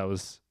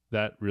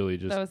 that really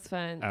just. That was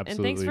fun. Absolutely.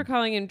 And thanks for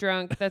calling in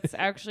drunk. That's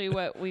actually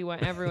what we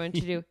want everyone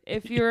to do.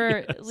 If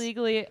you're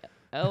legally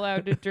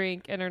allowed to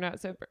drink and are not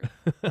sober.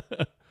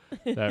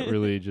 That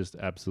really just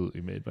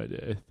absolutely made my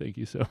day. Thank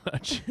you so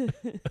much.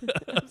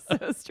 I'm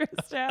so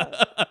stressed out.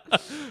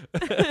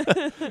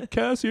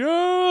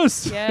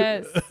 Cassius!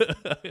 Yes.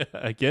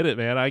 I get it,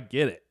 man. I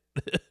get it.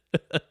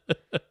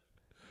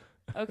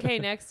 Okay,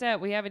 next up,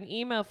 we have an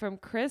email from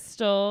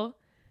Crystal.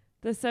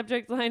 The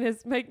subject line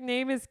is, "My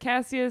name is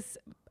Cassius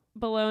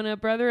Bologna,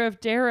 brother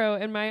of Darrow,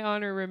 and my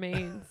honor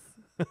remains."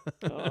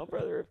 Oh,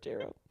 brother of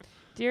Darrow.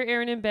 Dear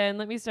Aaron and Ben,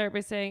 let me start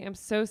by saying I'm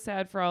so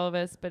sad for all of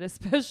us, but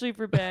especially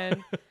for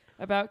Ben,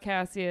 about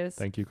Cassius.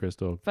 Thank you,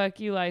 Crystal. Fuck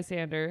you,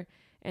 Lysander.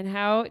 And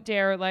how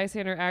dare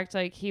Lysander act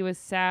like he was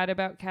sad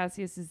about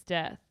Cassius's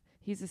death.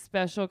 He's a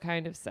special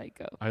kind of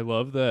psycho. I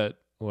love that,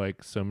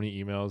 so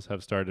many emails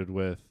have started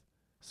with,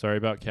 sorry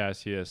about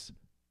Cassius,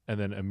 And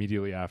then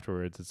immediately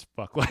afterwards, it's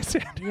fuck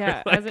Lysander.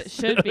 Yeah, as it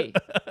should be.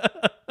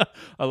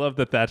 I love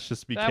that that's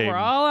just That became. we're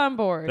all on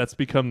board. That's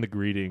become the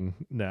greeting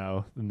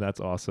now, and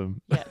that's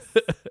awesome. Yes.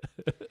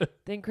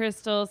 Then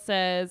Crystal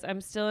says,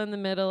 I'm still in the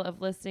middle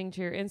of listening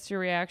to your Insta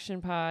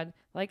reaction pod.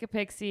 Like a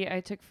pixie,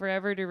 I took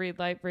forever to read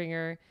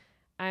Lightbringer.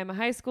 I'm a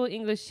high school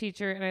English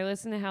teacher, and I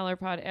listen to Howler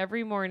Pod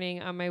every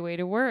morning on my way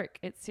to work.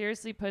 It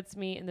seriously puts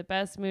me in the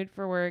best mood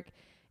for work,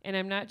 and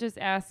I'm not just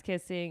ass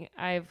kissing.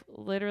 I've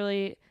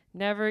literally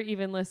never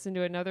even listened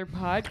to another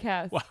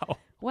podcast.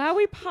 Wow,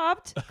 we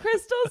popped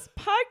Crystal's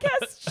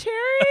podcast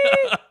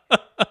cherry.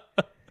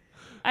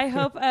 I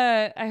hope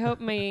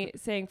me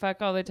saying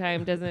fuck all the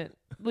time doesn't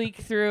leak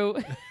through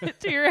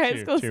to your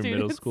high school to your students.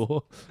 middle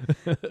school.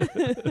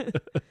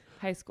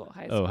 High school.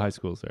 Oh, high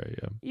school. Sorry.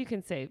 Yeah. You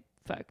can say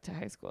fuck to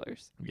high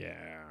schoolers.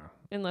 Yeah.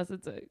 Unless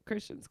it's a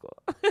Christian school.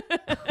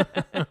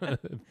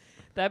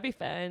 That'd be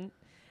fun.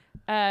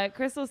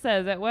 Crystal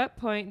says, at what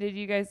point did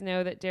you guys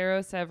know that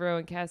Darrow, Severo,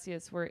 and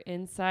Cassius were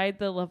inside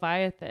the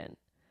Leviathan?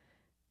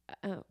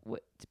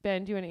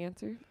 Ben, do you want to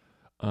answer?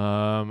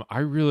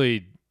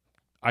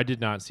 I did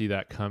not see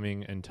that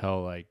coming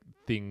until like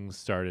things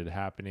started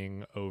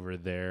happening over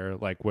there.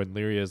 Like when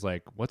Lyria's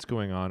like, what's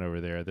going on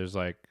over there? There's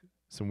like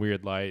some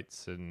weird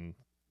lights and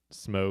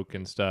smoke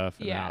and stuff.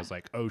 And then I was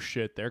like, oh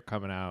shit, they're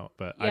coming out.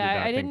 But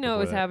I didn't know it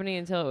was happening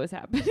until it was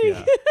happening.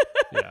 Yeah.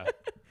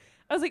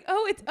 I was like,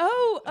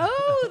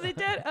 the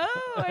dead.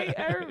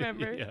 I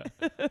remember. Yeah.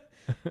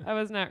 I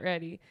was not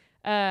ready.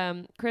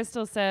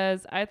 Crystal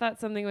says, I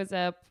thought something was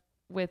up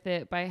with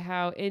it by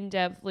how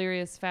in-depth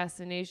Lyria's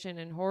fascination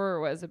and horror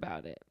was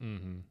about it.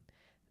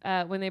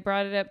 Mm-hmm. When they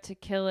brought it up to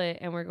kill it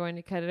and we're going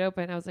to cut it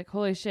open, I was like,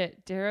 holy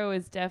shit, Darrow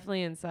is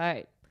definitely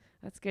inside.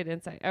 That's good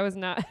insight. I was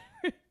not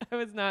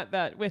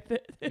that with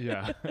it.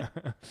 Yeah.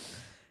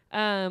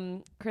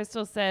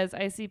 Crystal says,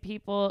 I see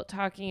people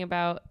talking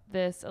about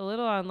this a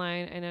little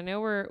online, and I know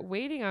we're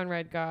waiting on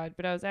Red God,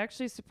 but I was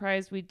actually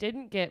surprised we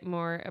didn't get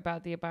more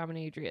about the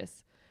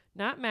Abominadrius.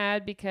 Not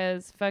mad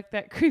because fuck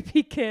that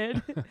creepy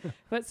kid,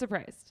 but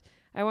surprised.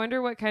 I wonder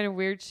what kind of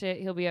weird shit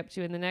he'll be up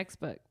to in the next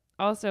book.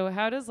 Also,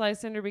 how does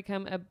Lysander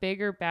become a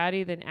bigger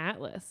baddie than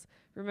Atlas?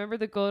 Remember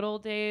the good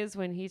old days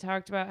when he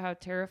talked about how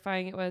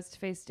terrifying it was to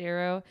face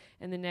Darrow,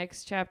 and the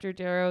next chapter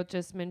Darrow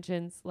just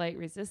mentions light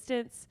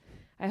resistance?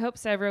 I hope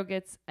Severo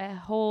gets a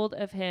hold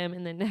of him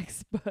in the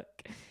next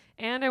book.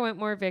 And I want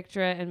more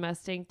Victra and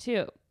Mustang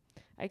too.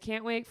 I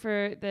can't wait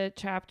for the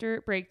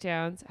chapter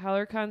breakdowns.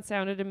 HowlerCon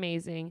sounded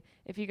amazing.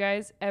 If you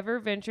guys ever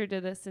venture to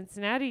the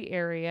Cincinnati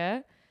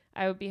area,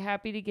 I would be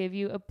happy to give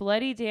you a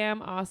bloody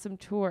damn awesome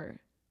tour.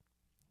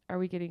 Are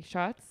we getting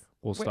shots?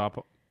 We'll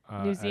stop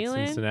New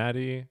Zealand? at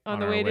Cincinnati on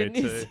the way to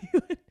New Zealand.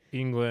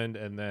 England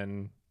and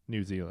then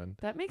New Zealand.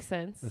 That makes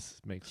sense. This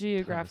makes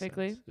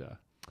geographically. sense. Yeah.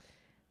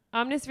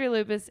 Omnisphere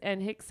Lupus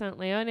and Hic Sunt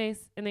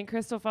Leones. And then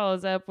Crystal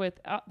follows up with,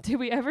 did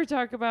we ever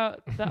talk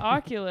about the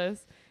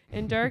Oculus?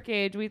 In Dark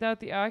Age, we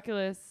thought the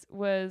Oculus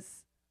that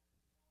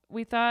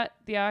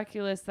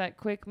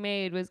Quick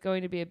made was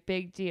going to be a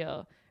big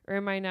deal. Or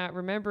am I not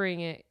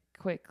remembering it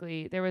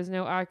quickly? There was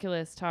no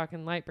Oculus talk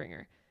in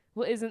Lightbringer.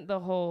 Well, isn't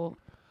the whole...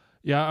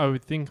 Yeah, I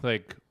would think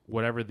like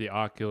whatever the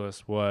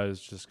Oculus was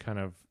just kind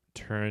of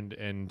turned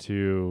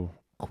into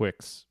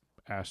Quick's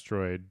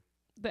asteroid.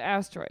 The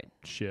asteroid.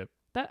 Ship.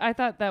 I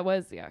thought that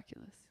was the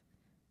Oculus.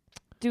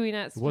 Do we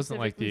not It wasn't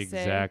like the specifically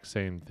say- exact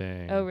same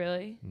thing. Oh,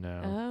 really?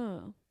 No.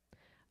 Oh.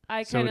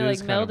 I So kind it of like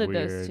is kind of melded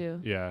those weird.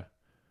 two. Yeah.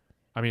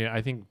 I mean,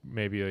 I think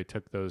maybe they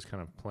took those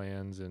kind of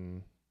plans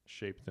and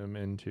shaped them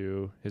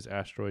into his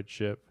asteroid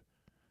ship.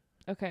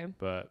 Okay.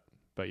 But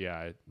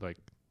yeah, like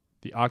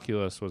the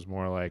Oculus was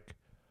more like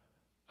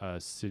a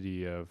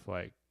city of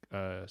like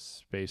a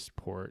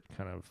spaceport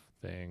kind of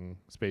thing,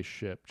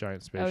 spaceship,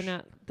 giant space. Oh,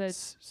 not the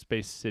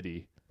space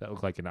city that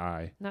looked like an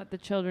eye. not the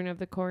children of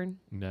the corn.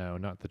 No,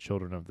 not the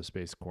children of the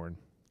space corn.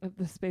 Of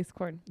the space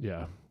corn.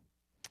 Yeah.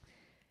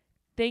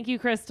 Thank you,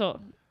 Crystal.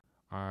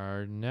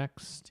 Our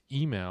next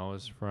email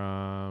is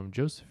from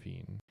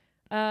Josephine.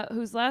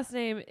 Whose last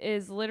name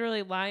is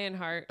literally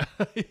Lionheart.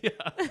 Yeah.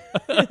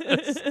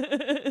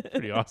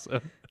 Pretty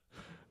awesome.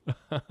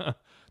 The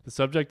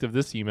subject of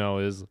this email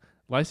is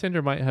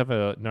Lysander might have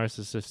a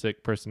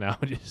narcissistic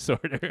personality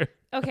disorder.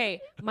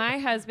 Okay, my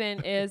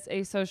husband is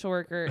a social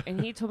worker,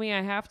 and he told me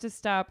I have to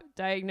stop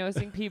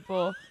diagnosing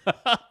people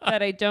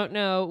that I don't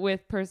know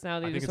with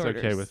personality disorders.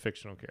 It's okay with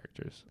fictional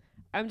characters.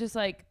 I'm just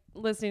like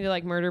listening to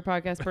like murder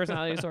podcast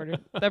personality disorder.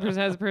 That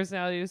person has a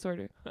personality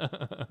disorder.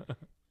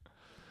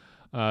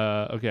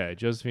 Okay,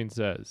 Josephine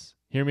says,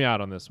 hear me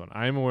out on this one.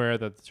 I am aware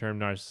that the term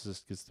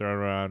narcissist gets thrown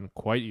around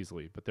quite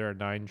easily, but there are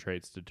 9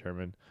 traits to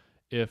determine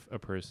if a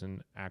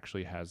person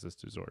actually has this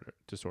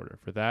disorder.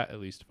 For that, at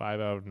least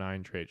 5 out of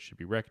 9 traits should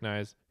be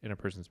recognized in a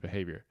person's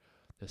behavior.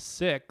 The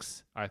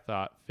 6 I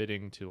thought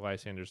fitting to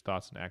Lysander's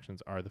thoughts and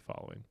actions are the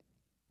following.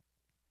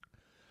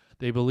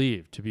 They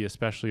believe to be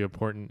especially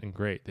important and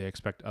great. They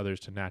expect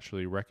others to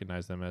naturally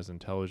recognize them as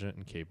intelligent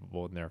and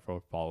capable and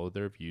therefore follow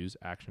their views,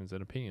 actions,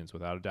 and opinions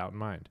without a doubt in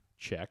mind.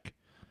 Check.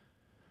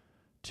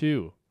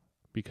 2.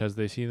 because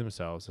they see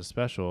themselves as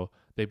special,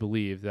 they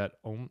believe that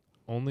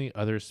only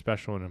other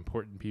special and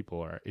important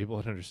people are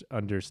able to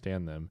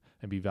understand them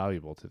and be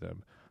valuable to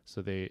them.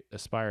 So they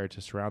aspire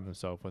to surround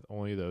themselves with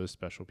only those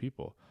special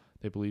people.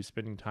 They believe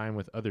spending time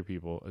with other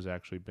people is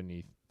actually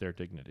beneath their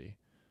dignity.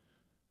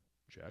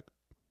 Check.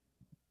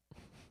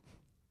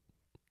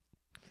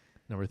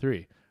 Number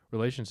 3,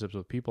 relationships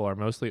with people are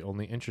mostly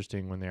only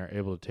interesting when they are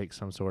able to take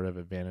some sort of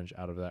advantage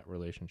out of that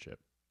relationship.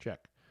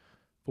 Check.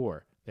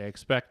 4, they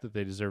expect that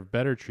they deserve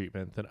better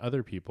treatment than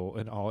other people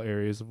in all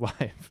areas of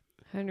life.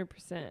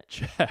 100%.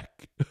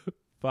 Check.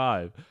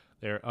 5,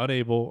 they are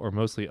unable or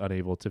mostly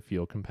unable to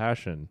feel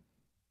compassion.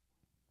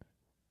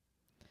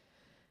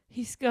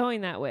 He's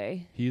going that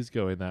way. He's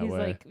going that He's way.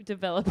 like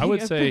developing. I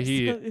would a say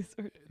personality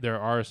disorder. there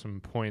are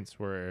some points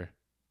where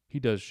he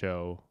does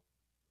show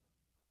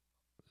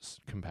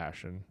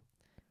compassion.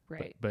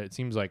 Right. But it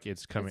seems like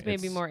it's coming.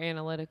 It's maybe more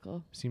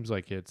analytical. Seems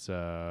like it's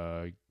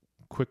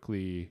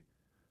quickly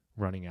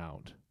running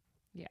out.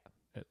 Yeah.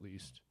 At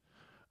least.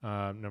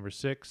 Number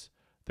 6,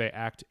 they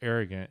act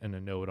arrogant in a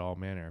know-it-all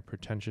manner,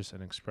 pretentious,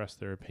 and express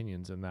their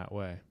opinions in that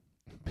way.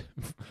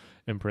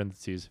 In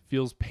parentheses,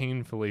 feels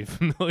painfully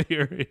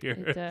familiar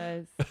here. It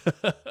does.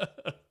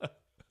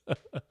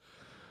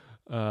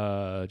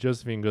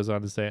 Josephine goes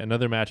on to say,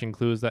 another matching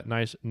clue is that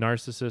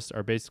narcissists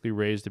are basically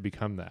raised to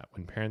become that.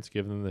 When parents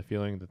give them the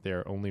feeling that they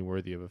are only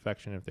worthy of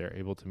affection if they are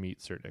able to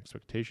meet certain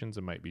expectations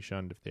and might be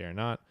shunned if they are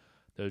not,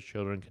 those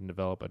children can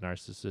develop a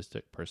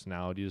narcissistic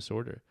personality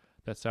disorder.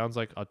 That sounds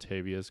like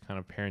Octavia's kind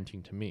of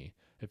parenting to me.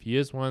 If he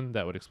is one,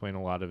 that would explain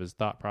a lot of his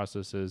thought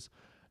processes.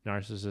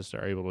 Narcissists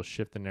are able to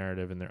shift the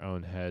narrative in their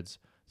own heads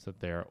so that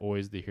they are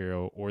always the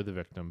hero or the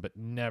victim, but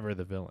never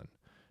the villain.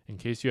 In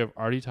case you have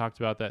already talked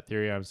about that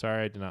theory, I'm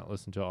sorry I did not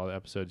listen to all the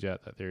episodes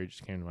yet. That theory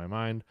just came to my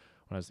mind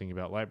when I was thinking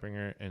about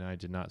Lightbringer, and I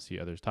did not see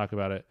others talk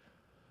about it.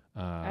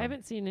 I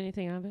haven't seen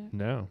anything of it.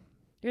 No.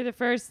 You're the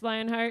first,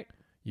 Lionheart.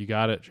 You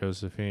got it,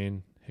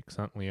 Josephine. Hicks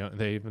Hunt Leone.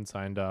 They even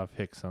signed off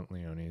Hicks Hunt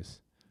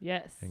Leone's.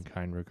 Yes. In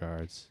kind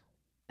regards.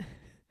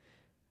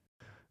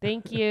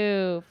 Thank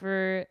you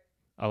for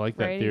I like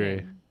that theory.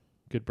 in.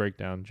 Good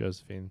breakdown,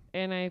 Josephine.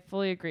 And I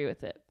fully agree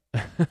with it.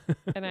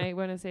 And I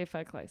want to say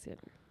fuck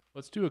Lysander.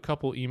 Let's do a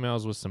couple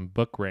emails with some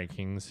book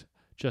rankings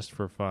just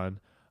for fun.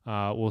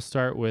 We'll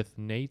start with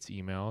Nate's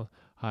email.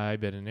 Hi,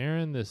 Ben and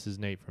Aaron. This is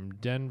Nate from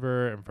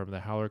Denver and from the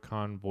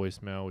HowlerCon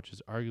voicemail, which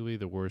is arguably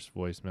the worst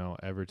voicemail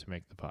ever to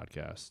make the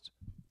podcast.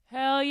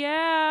 Hell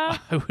yeah.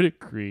 I would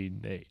agree,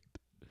 Nate.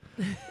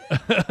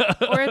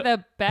 Or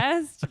the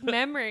best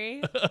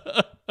memory.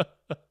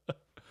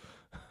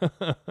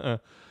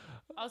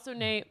 Also,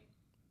 Nate,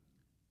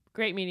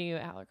 great meeting you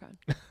at HowlerCon.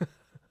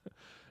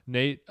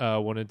 Nate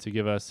wanted to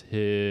give us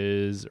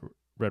his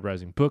Red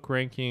Rising book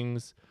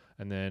rankings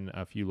and then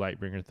a few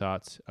Lightbringer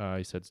thoughts.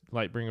 He said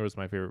Lightbringer was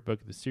my favorite book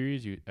of the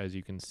series, as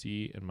you can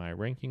see in my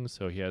rankings.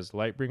 So he has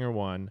Lightbringer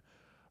 1,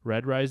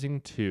 Red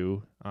Rising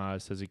 2.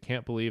 Says he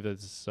can't believe that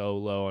it's so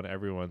low on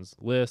everyone's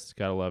list.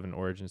 Gotta love an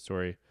origin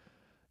story.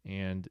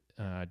 And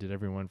did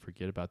everyone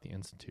forget about the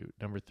Institute?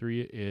 Number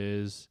 3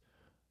 is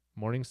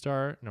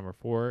Morningstar. Number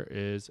 4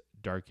 is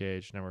Dark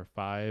Age. Number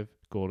 5,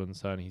 Golden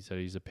Sun. He said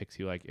he's a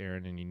pixie like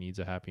Aaron and he needs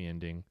a happy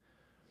ending.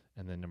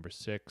 And then number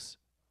 6,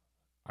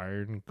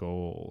 Iron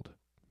Gold.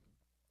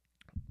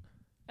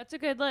 That's a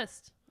good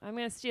list. I'm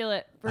going to steal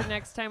it for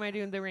next time I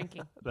do the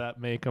ranking. That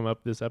may come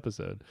up this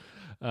episode.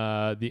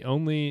 The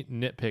only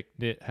nitpick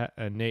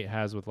Nate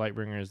has with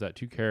Lightbringer is that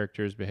 2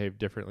 characters behave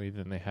differently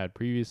than they had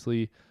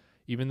previously.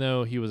 Even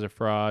though he was a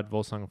fraud,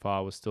 Volsung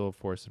Fa was still a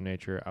force of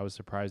nature. I was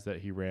surprised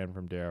that he ran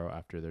from Darrow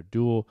after their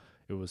duel.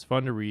 It was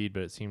fun to read,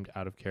 but it seemed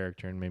out of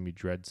character and made me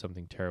dread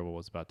something terrible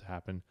was about to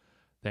happen.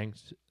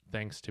 Thanks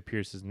to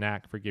Pierce's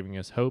knack for giving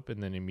us hope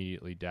and then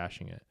immediately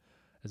dashing it.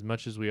 As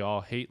much as we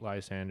all hate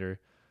Lysander,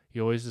 he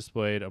always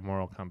displayed a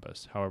moral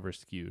compass, however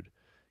skewed.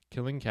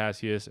 Killing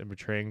Cassius and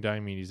betraying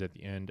Diomedes at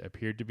the end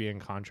appeared to be in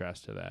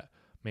contrast to that.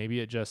 Maybe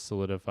it just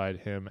solidified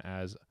him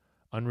as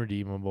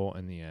unredeemable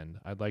in the end.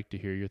 I'd like to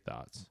hear your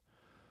thoughts.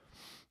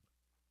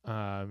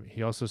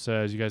 He also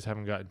says, you guys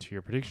haven't gotten to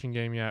your prediction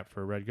game yet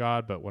for Red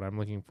God, but what I'm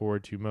looking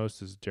forward to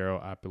most is Darrow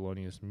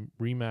Apollonius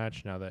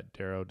rematch now that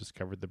Darrow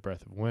discovered the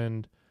Breath of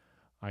Wind.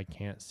 I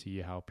can't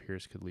see how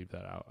Pierce could leave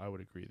that out. I would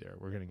agree there.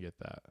 We're going to get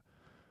that.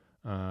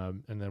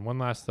 And then one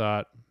last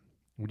thought.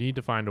 We need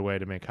to find a way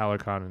to make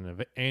HowlerCon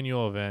an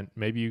annual event.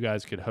 Maybe you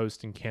guys could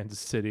host in Kansas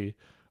City.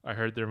 I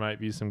heard there might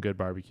be some good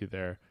barbecue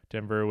there.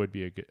 Denver would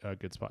be a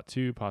good spot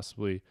too.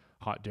 Possibly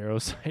hot Darrow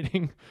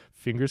sighting.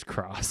 Fingers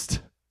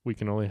crossed. We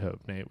can only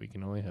hope, Nate. We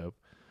can only hope.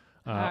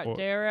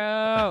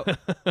 Darrow.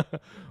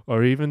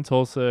 Or even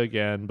Tulsa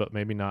again, but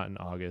maybe not in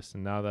August.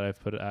 And now that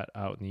I've put it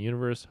out in the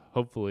universe,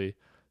 hopefully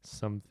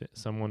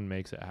someone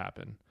makes it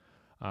happen.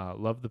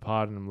 Love the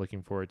pod, and I'm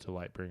looking forward to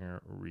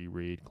Lightbringer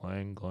reread.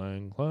 Clang,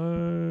 clang,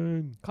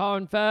 clang.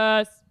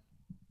 Confess.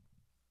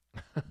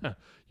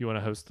 You want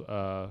to host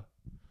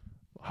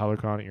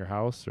HowlerCon at your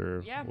house,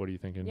 or yeah. What are you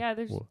thinking? Yeah,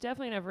 there's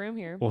definitely enough room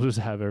here. We'll just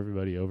have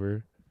everybody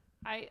over.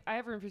 I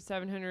have room for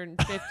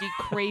 750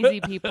 crazy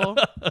people.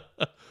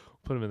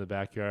 Put them in the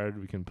backyard.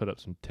 We can put up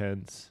some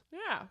tents.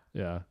 Yeah.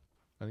 Yeah,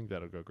 I think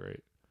that'll go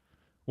great.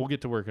 We'll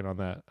get to working on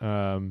that.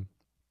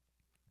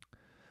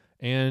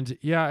 And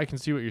yeah, I can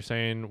see what you're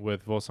saying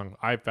with Volsung.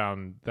 I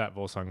found that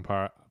Volsung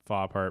Fa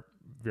part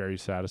very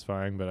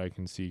satisfying, but I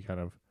can see kind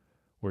of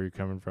where you're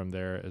coming from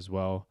there as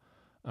well.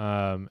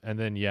 And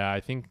then, yeah,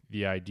 I think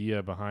the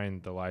idea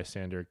behind the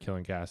Lysander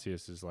killing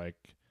Cassius is like,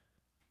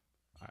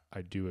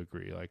 I do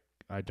agree. Like,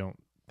 I don't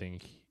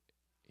think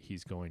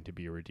he's going to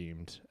be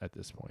redeemed at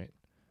this point.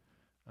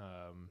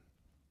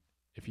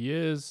 If he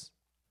is,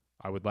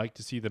 I would like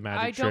to see the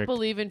magic trick. I don't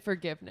believe in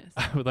forgiveness.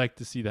 I would like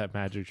to see that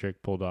magic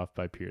trick pulled off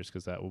by Pierce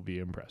because that will be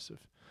impressive.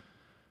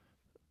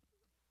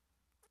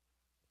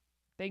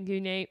 Thank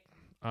you, Nate.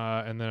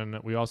 And then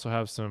we also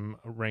have some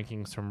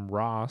rankings from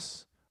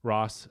Ross.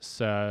 Ross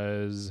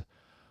says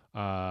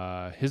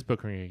his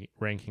book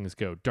rankings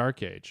go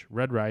Dark Age,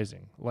 Red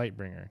Rising,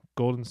 Lightbringer,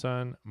 Golden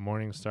Sun,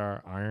 Morning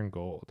Star, Iron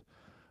Gold.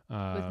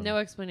 With no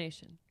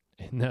explanation.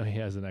 No, he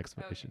has an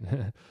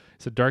explanation.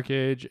 So Dark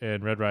Age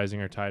and Red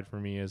Rising are tied for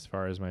me as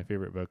far as my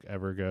favorite book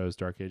ever goes.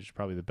 Dark Age is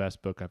probably the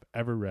best book I've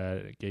ever read.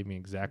 It gave me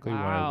exactly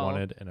what I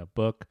wanted in a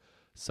book.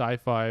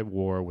 Sci-fi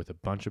war with a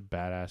bunch of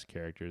badass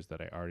characters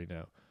that I already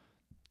know.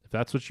 If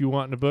that's what you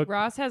want in a book,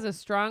 Ross has a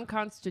strong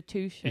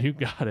constitution. you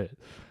got it.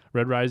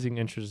 Red Rising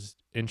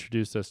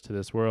introduced us to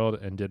this world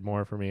and did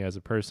more for me as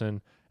a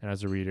person and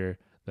as a reader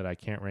that I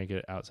can't rank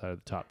it outside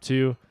of the top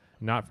two.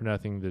 Not for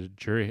nothing, the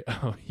jury.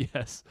 Oh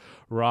yes,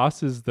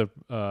 Ross is the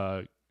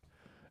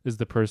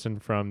person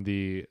from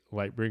the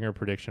Lightbringer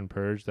prediction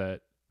purge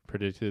that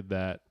predicted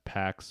that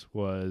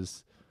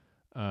Cassius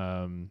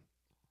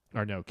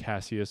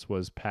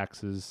was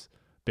Pax's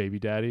baby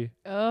daddy.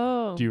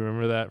 Oh, Do you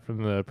remember that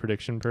from the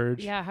prediction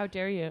purge? yeah. How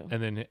dare you?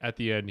 And then at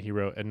the end he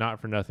wrote, "And not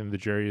for nothing, the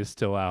jury is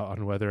still out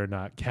on whether or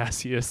not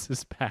Cassius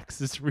is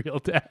Pax's real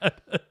dad."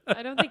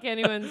 I don't think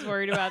anyone's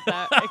worried about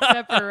that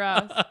except for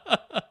Ross.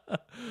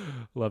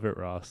 Love it,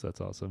 Ross. That's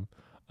awesome.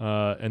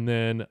 And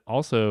then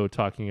also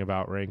talking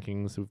about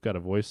rankings, we've got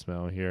a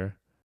voicemail here.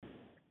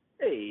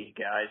 Hey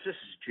guys, this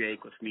is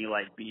Jake with Me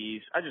Like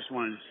Bees. I just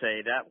wanted to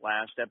say that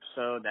last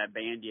episode, that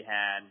band you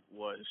had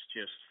was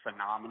just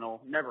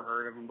phenomenal. Never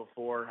heard of them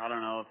before. I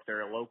don't know if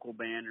they're a local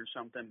band or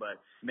something, but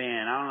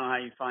man, I don't know how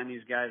you find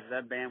these guys.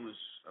 That band was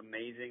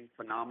amazing,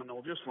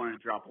 phenomenal. Just wanted to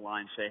drop a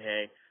line, say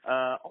hey.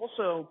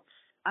 Also,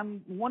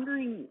 I'm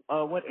wondering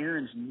what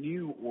Aaron's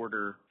new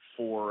order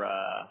for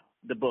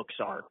the books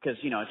are, because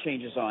it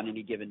changes on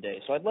any given day.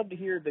 So I'd love to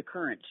hear the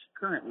current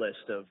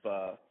list of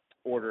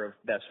order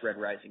of best Red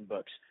Rising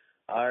books.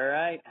 All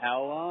right,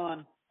 how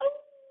on?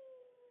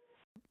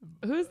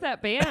 Who's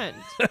that band?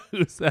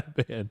 Who's that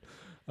band?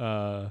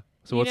 So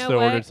what's you know the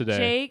what, order today?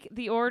 Jake,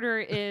 the order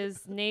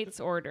is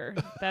Nate's order.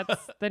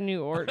 That's the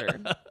new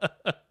order.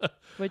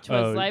 Which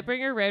was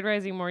Lightbringer, Red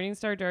Rising,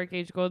 Morningstar, Dark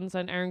Age, Golden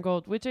Sun, Iron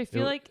Gold, which I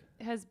feel like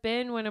has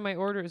been one of my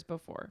orders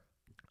before.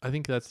 I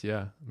think that's,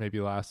 maybe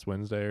last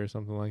Wednesday or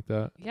something like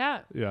that.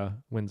 Yeah. Yeah,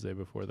 Wednesday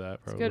before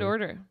that, probably. It's a good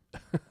order.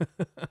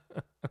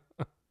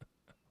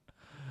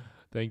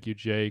 Thank you,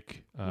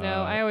 Jake.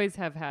 No, I always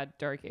have had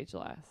Dark Age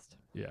last.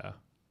 Yeah,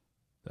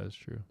 that's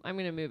true. I'm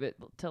going to move it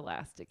to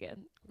last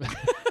again. I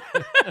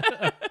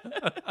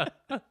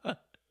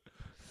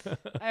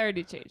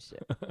already changed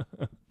it.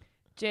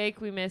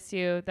 Jake, we miss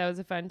you. That was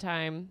a fun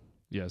time.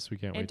 Yes, we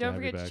can't wait And to don't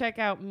have you forget to back. check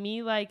out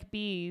Me Like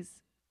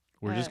Bees.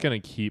 We're just going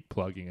to keep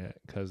plugging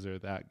it because they're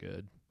that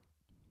good.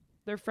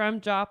 They're from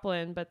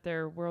Joplin, but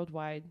they're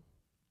worldwide.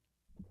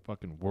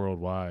 Fucking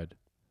worldwide.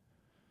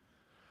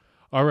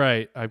 All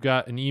right, I've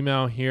got an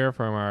email here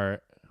from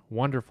our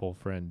wonderful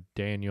friend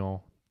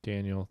Daniel.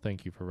 Daniel,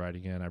 thank you for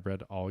writing in. I've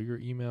read all your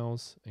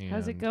emails. And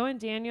how's it going,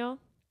 Daniel?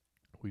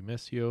 We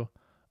miss you.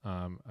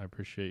 I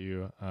appreciate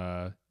you.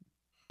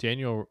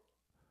 Daniel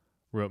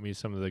wrote me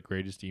some of the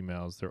greatest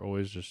emails. They're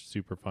always just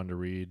super fun to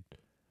read.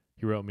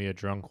 He wrote me a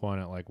drunk one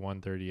at like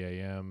 1:30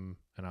 a.m.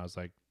 and I was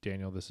like,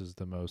 Daniel, this is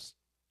the most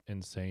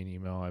insane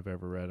email I've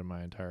ever read in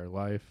my entire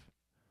life.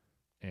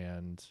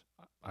 And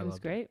It was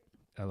great.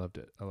 I loved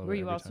it. I loved it. Were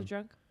you every also time.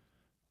 drunk?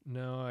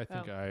 No, I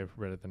think I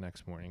read it the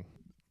next morning.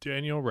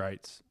 Daniel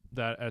writes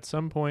that at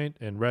some point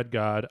in Red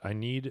God, I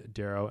need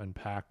Darrow and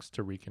Pax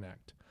to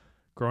reconnect.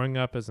 Growing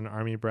up as an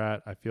army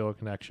brat, I feel a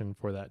connection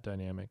for that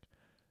dynamic.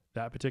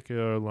 That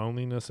particular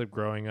loneliness of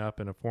growing up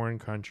in a foreign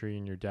country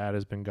and your dad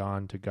has been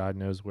gone to God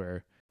knows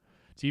where.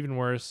 It's even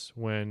worse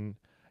when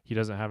he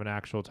doesn't have an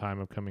actual time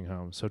of coming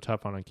home. So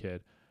tough on a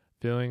kid.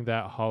 Feeling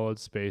that hollowed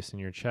space in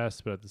your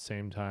chest, but at the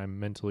same time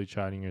mentally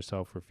chiding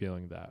yourself for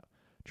feeling that.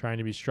 Trying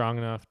to be strong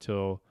enough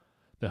till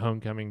the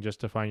homecoming just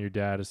to find your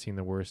dad has seen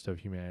the worst of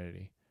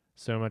humanity.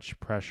 So much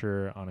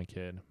pressure on a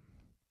kid.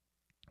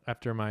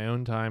 After my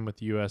own time with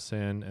the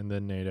USN and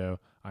then NATO,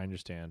 I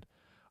understand.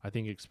 I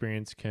think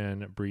experience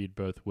can breed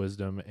both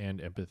wisdom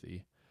and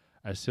empathy.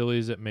 As silly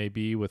as it may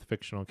be with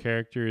fictional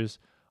characters,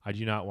 I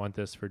do not want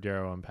this for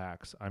Darrow and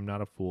Pax. I'm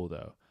not a fool,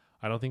 though.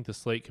 I don't think the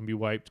slate can be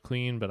wiped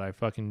clean, but I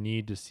fucking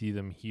need to see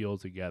them heal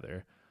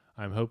together.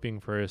 I'm hoping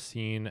for a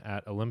scene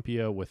at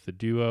Olympia with the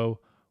duo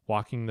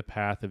walking the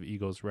path of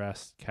Eagle's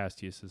Rest,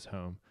 Cassius's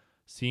home.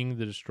 seeing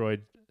the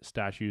destroyed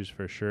statues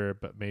for sure,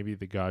 but maybe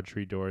the god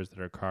tree doors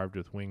that are carved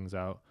with wings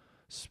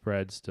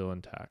outspread still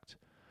intact.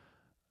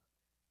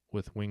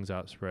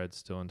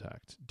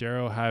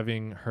 Darrow,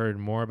 having heard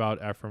more about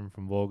Ephraim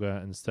from Volga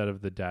instead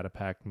of the data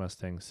pack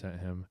Mustang sent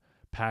him,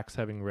 Pax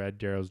having read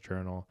Darrow's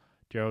journal,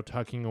 Darrow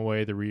tucking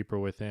away the Reaper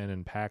within,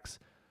 and Pax's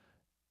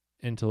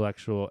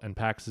intellectual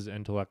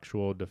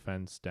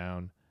defense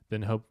down,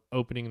 then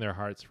opening their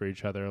hearts for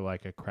each other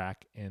like a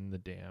crack in the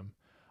dam.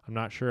 I'm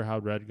not sure how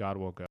Red God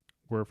will go.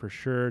 We're for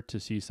sure to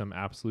see some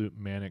absolute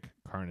manic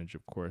carnage,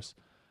 of course.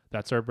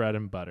 That's our bread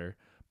and butter.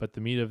 But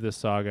the meat of this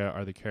saga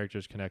are the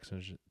characters'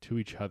 connections to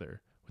each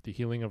other. With the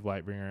healing of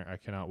Lightbringer, I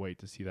cannot wait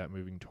to see that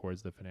moving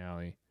towards the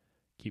finale.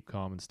 Keep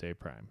calm and stay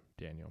prime,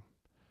 Daniel.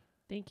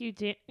 Thank you,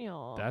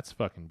 Daniel. That's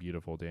fucking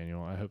beautiful,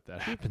 Daniel. I hope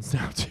that happens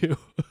now too.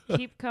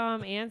 Keep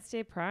calm and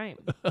stay prime.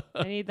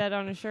 I need that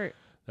on a shirt.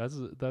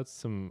 That's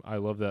some. I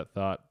love that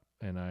thought,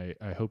 and I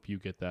hope you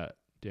get that,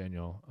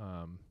 Daniel.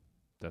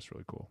 That's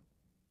really cool.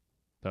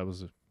 That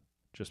was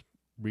just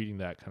reading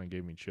that kind of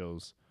gave me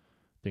chills.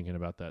 Thinking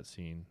about that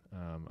scene,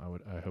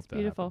 I hope that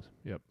beautiful. happens.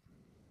 Yep.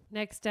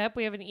 Next up,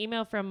 we have an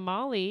email from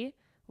Molly.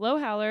 Hello,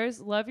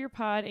 Howlers. Love your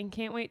pod and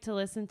can't wait to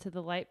listen to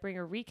the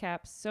Lightbringer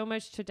recaps. So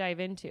much to dive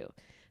into.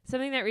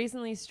 Something that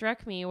recently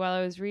struck me while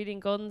I was reading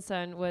Golden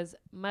Sun was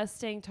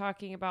Mustang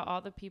talking about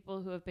all the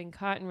people who have been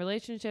caught in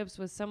relationships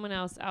with someone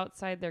else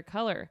outside their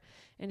color,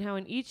 and how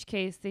in each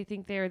case they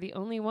think they are the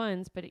only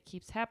ones, but it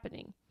keeps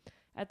happening.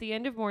 At the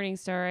end of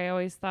Morningstar, I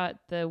always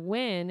thought the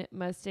win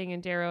Mustang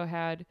and Darrow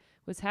had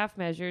was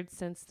half-measured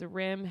since the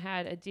Rim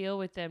had a deal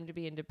with them to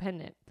be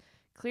independent.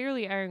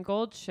 Clearly, Iron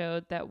Gold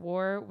showed that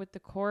war with the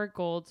core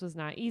Golds was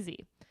not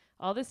easy.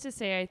 All this to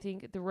say, I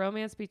think the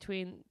romance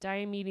between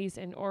Diomedes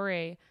and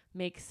Ore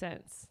makes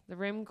sense. The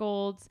Rim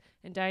Golds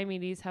and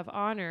Diomedes have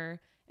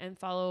honor and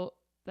follow,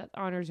 that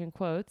honors in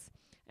quotes,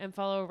 and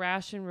follow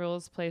ration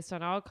rules placed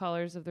on all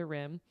colors of the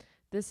Rim.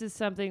 This is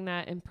something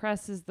that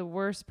impresses the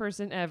worst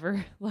person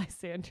ever,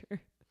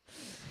 Lysander.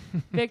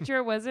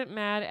 Victor wasn't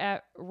mad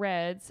at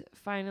Reds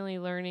finally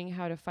learning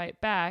how to fight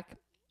back.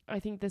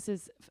 I think this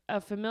is a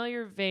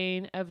familiar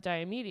vein of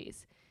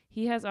Diomedes.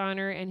 He has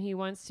honor and he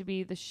wants to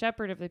be the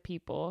shepherd of the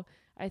people.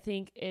 I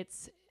think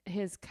it's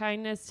his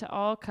kindness to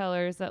all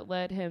colors that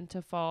led him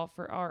to fall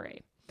for Are.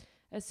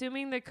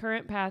 Assuming the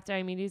current path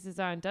Diomedes is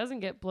on doesn't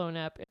get blown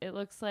up, it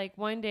looks like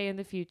one day in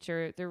the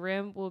future, the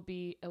Rim will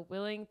be a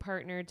willing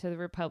partner to the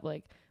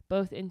Republic,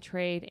 both in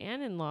trade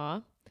and in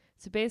law.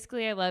 So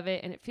basically, I love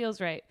it and it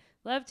feels right.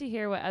 Love to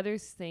hear what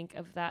others think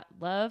of that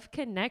love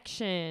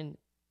connection.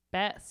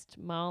 Best,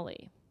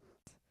 Molly.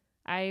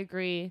 I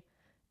agree.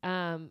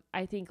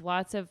 I think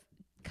lots of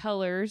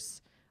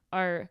colors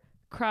are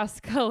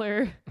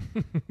cross-color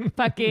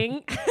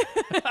fucking.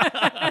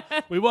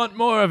 We want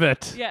more of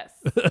it. Yes.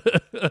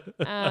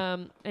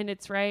 And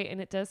it's right, and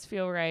it does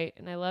feel right,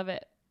 and I love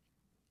it.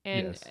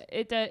 And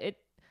yes.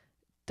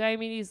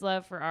 Diomedes'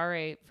 love for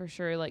Are for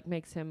sure like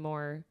makes him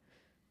more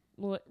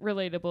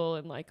relatable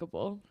and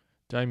likable.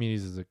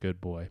 Diomedes is a good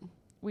boy.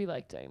 We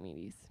like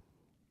Diomedes.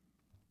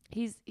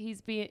 He's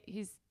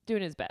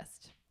doing his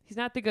best. He's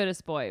not the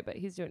goodest boy, but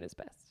he's doing his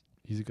best.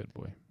 He's a good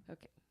boy.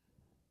 Okay.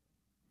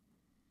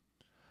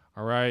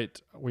 All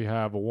right. We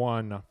have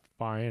one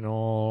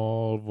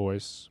final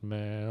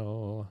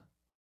voicemail.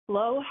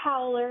 Hello,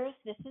 Howlers.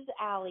 This is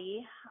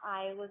Allie.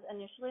 I was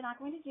initially not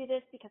going to do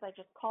this because I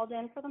just called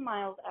in for the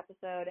Miles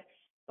episode,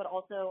 but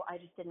also I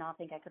just did not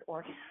think I could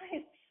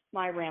organize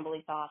my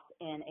rambly thoughts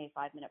in a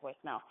 5-minute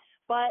voicemail.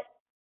 But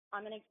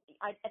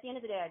at the end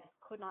of the day, I just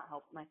could not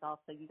help myself,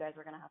 so you guys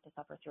are going to have to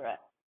suffer through it.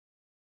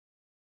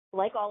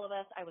 Like all of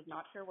us, I was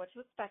not sure what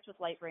to expect with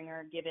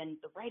Lightbringer, given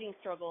the writing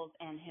struggles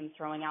and him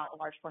throwing out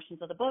large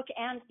portions of the book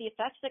and the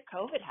effects that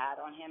COVID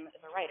had on him as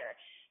a writer.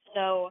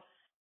 So,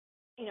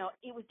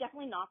 it was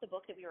definitely not the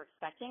book that we were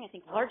expecting, I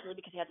think largely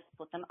because he had to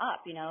split them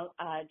up.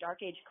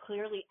 Dark Age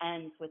clearly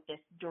ends with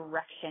this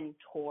direction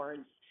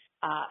towards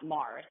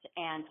Mars.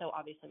 And so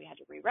obviously we had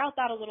to reroute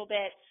that a little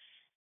bit.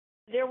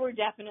 There were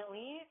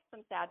definitely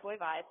some sad boy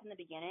vibes in the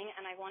beginning,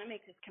 and I want to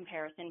make this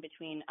comparison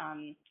between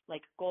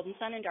Golden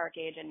Sun and Dark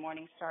Age and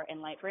Morningstar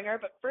and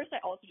Lightbringer. But first, I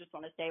also just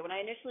want to say when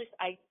I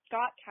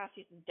got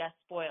Cassius's death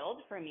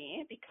spoiled for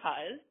me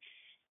because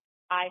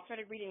I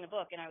started reading the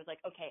book and I was like,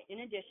 okay,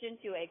 in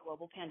addition to a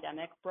global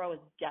pandemic, bro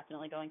is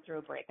definitely going through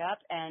a breakup.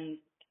 And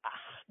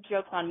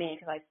joke's on me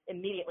because I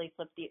immediately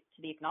flipped to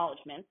the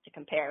acknowledgments to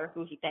compare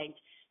who he thanked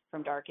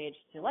from Dark Age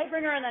to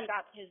Lightbringer, and then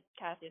got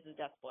Cassius's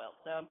death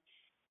spoiled. So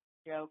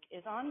joke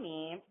is on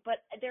me,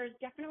 but there's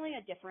definitely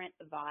a different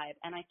vibe.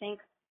 And I think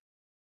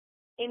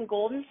in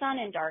Golden Sun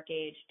and Dark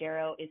Age,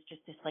 Darrow is just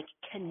this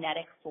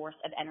kinetic force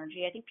of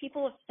energy. I think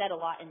people have said a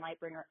lot in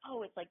Lightbringer,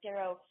 it's like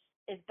Darrow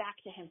is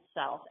back to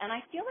himself. And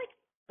I feel like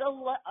a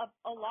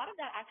lot of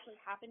that actually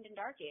happened in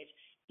Dark Age.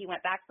 He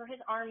went back for his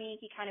army.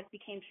 He kind of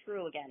became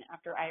true again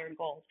after Iron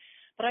Gold.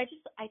 But I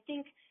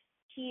think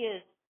he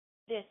is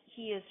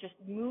just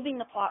moving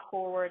the plot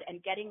forward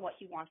and getting what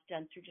he wants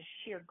done through just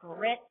sheer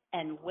grit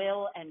and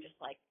will and just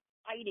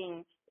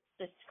fighting,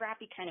 the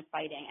scrappy kind of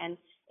fighting. And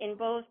in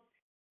both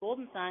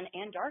Golden Sun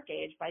and Dark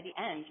Age, by the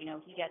end, you know,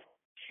 he gets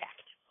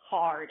checked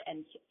hard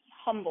and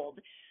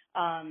humbled.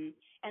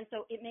 And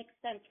so it makes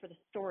sense for the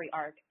story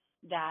arc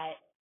that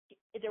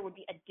there would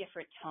be a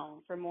different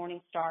tone for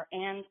Morningstar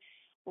and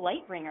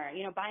Lightbringer,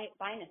 you know,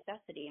 by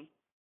necessity.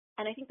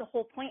 And I think the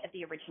whole point of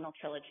the original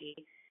trilogy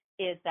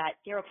is that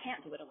Darrow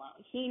can't do it alone.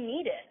 He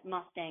needed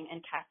Mustang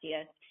and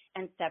Cassius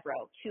and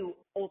Sebro to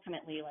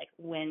ultimately like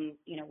win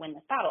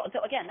this battle. And so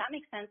again, that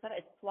makes sense that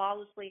it's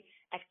flawlessly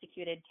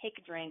executed. Take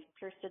a drink.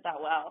 Pierce did that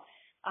well.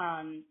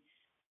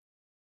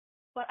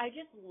 But I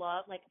just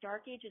love, like,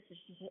 Dark Age is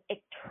just an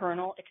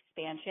eternal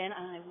expansion,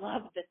 and I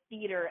love the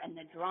theater and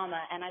the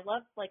drama, and I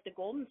love, like, the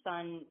Golden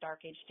Sun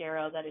Dark Age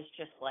Darrow that is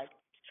just, like,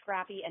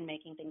 scrappy and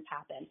making things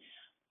happen.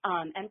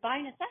 And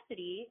by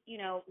necessity, you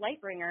know,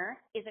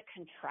 Lightbringer is a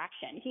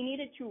contraction. He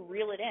needed to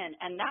reel it in,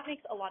 and that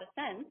makes a lot of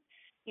sense.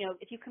 You know,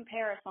 if you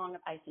compare A Song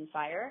of Ice and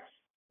Fire,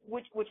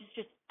 which is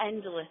just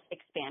endless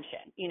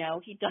expansion. You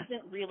know, he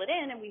doesn't reel it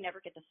in and we never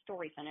get the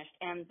story finished.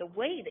 And the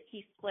way that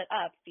he split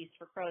up Feast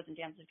for Crows and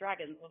Dance of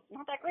Dragons was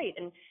not that great.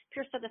 And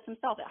Pierce said this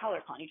himself at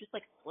HowlerCon. He just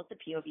like split the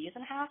POVs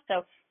in half.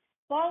 So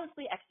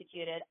flawlessly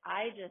executed.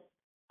 I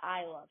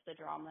love the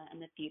drama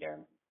and the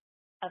theater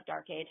of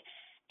Dark Age.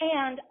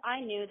 And I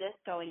knew this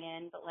going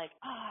in, but like,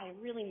 I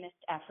really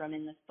missed Ephraim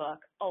in this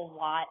book a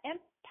lot. And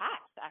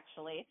Pax,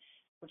 actually,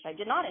 which I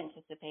did not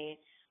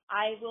anticipate.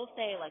 I will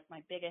say, like,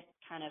 my biggest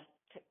kind of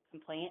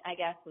complaint, I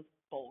guess, was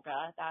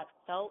Volga. That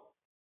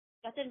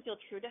didn't feel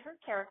true to her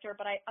character,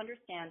 but I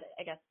understand,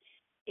 I guess,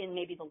 in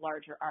maybe the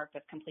larger arc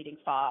of completing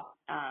Fa,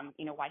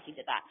 you know, why he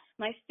did that.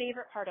 My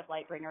favorite part of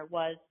Lightbringer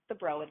was the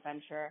bro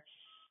adventure.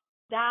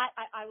 That,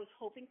 I was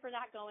hoping for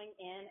that going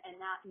in, and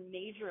that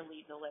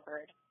majorly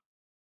delivered.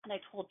 And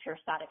I told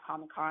Pierce that at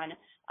Comic-Con.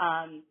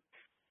 I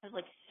was,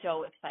 like,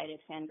 so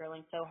excited,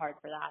 fangirling so hard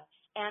for that.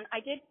 And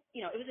I did, you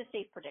know, it was a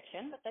safe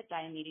prediction that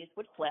Diomedes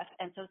would flip.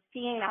 And so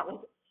seeing that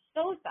was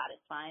so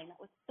satisfying.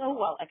 That was so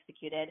well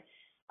executed.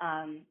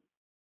 And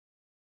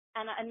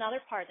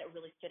another part that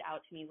really stood out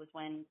to me was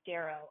when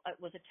Darrow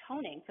was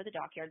atoning for the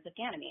dockyards of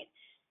Ganymede.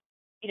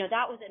 You know,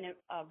 that was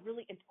a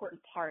really important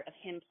part of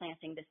him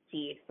planting the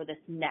seed for this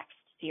next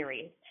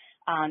series.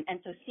 And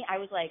so I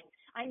was like,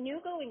 I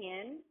knew going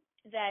in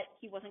that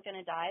he wasn't going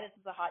to die. This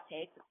is a hot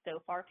take, but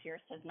so far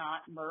Pierce has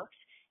not murked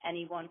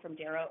anyone from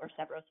Darrow or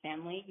Sebro's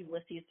family.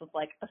 Ulysses was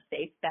like a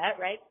safe bet,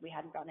 right? We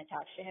hadn't gotten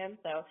attached to him,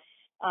 so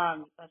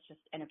that's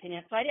just an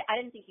opinion. So I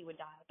didn't think he would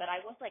die, but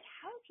I was like,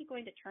 how is he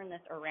going to turn this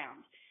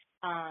around?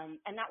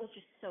 And that was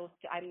just so.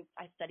 I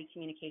studied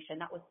communication.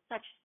 That was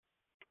such.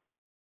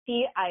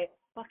 See, I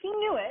fucking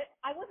knew it.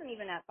 I wasn't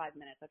even at 5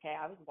 minutes. Okay,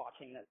 I was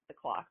watching the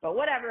clock, but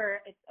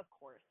whatever. It's of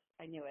course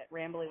I knew it.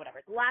 Rambly,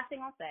 whatever. The last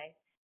thing I'll say.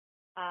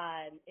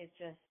 It's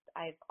just,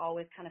 I've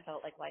always kind of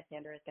felt like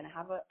Lysander is going to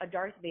have a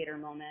Darth Vader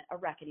moment, a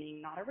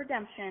reckoning, not a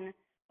redemption,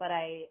 but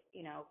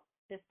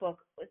this book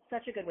was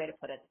such a good way to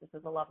put it. This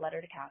is a love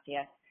letter to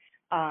Cassius,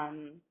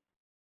 and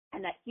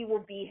that he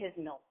will be his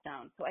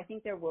millstone. So I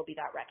think there will be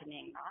that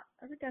reckoning, not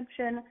a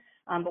redemption,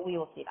 but we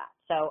will see that.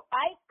 So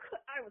I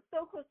was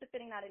so close to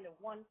fitting that into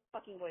one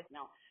fucking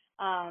voicemail,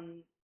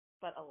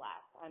 but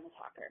alas, I'm a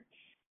talker.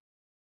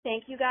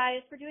 Thank you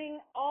guys for doing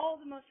all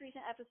the most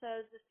recent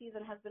episodes. This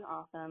season has been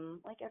awesome,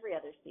 like every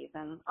other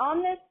season. On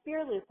this,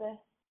 Spear Lupus.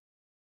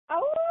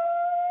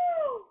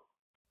 Oh!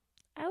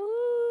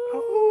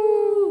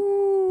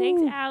 Oh!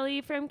 Thanks,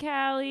 Allie from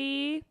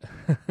Cali.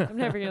 I'm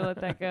never going to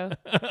let that go.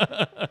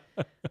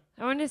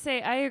 I want to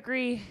say, I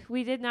agree.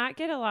 We did not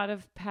get a lot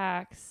of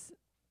packs.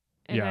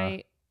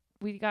 And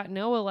we got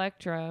no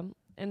Electra.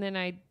 And then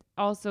I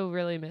also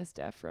really missed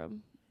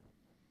Ephraim.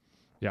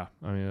 Yeah,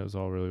 I mean, it was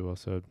all really well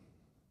said.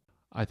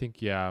 I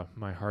think,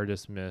 my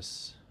hardest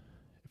miss,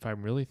 if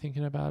I'm really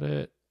thinking about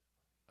it,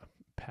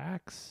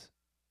 Pax,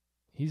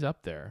 he's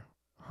up there,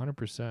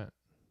 100%.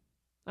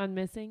 On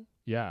missing?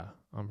 Yeah,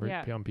 on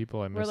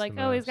people I miss. We're like,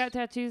 the most. He's got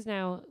tattoos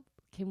now.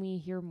 Can we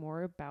hear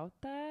more about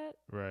that?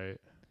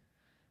 Right.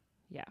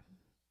 Yeah.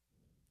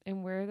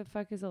 And where the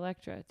fuck is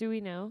Electra? Do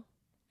we know?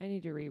 I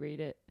need to reread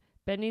it.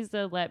 Ben needs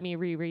to let me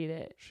reread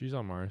it. She's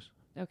on Mars.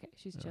 Okay,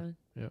 she's chilling.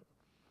 Yep.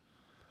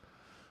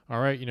 All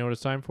right, you know what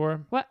it's time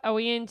for? What are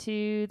we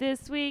into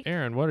this week?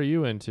 Aaron, what are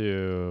you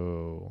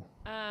into?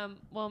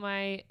 Well,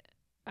 my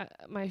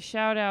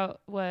shout out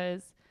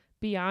was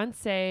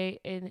Beyonce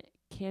in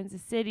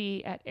Kansas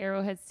City at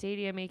Arrowhead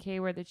Stadium,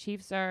 aka where the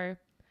Chiefs are.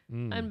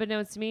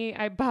 Unbeknownst to me,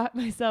 I bought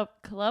myself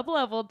club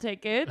level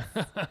tickets,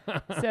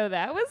 so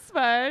that was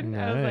fun.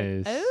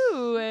 Nice. I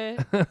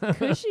was like, "Oh,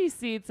 cushy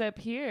seats up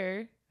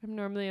here." I'm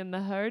normally in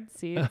the hard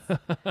seats,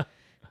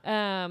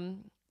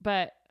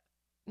 but.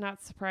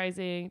 Not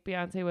surprising,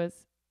 Beyonce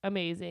was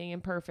amazing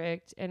and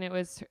perfect, and it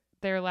was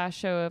their last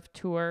show of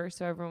tour,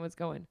 so everyone was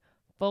going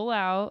full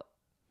out.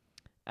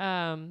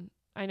 I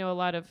know a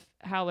lot of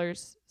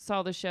Howlers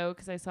saw the show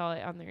because I saw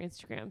it on their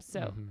Instagram.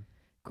 So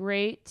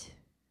great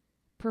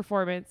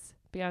performance.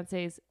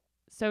 Beyonce's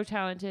so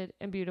talented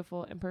and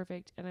beautiful and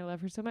perfect, and I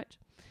love her so much.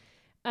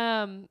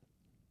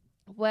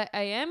 What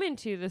I am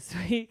into this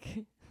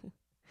week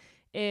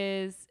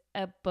is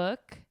a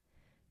book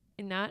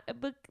not a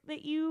book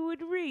that you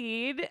would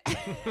read.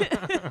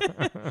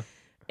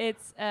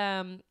 It's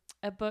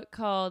a book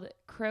called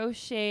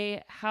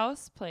Crochet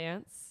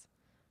Houseplants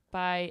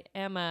by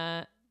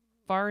Emma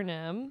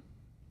Varnum.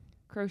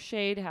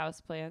 Crocheted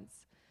houseplants.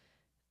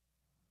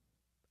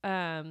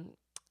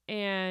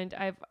 And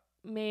I've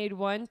made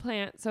one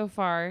plant so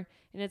far,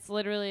 and it's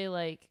literally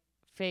like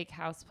fake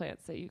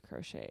houseplants that you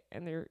crochet,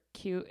 and they're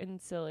cute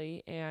and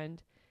silly,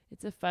 and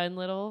it's a fun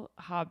little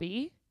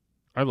hobby.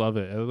 I love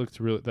it. It looks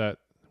really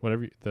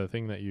the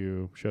thing that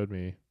you showed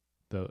me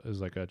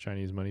is like a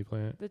Chinese money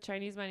plant. The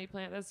Chinese money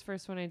plant, that's the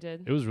first one I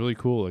did. It was really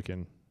cool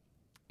looking.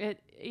 It,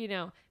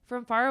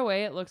 from far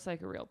away, it looks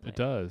like a real plant. It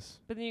does.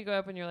 But then you go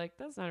up and you're like,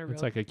 that's not a real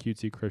It's like a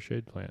cutesy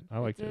crocheted plant. I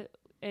liked it.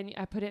 And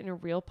I put it in a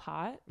real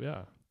pot.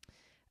 Yeah.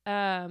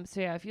 So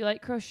yeah, if you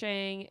like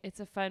crocheting, it's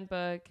a fun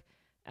book.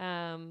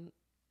 Emma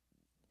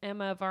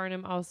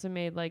Varnum also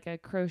made like a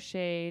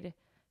crocheted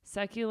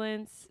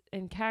succulents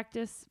and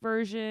cactus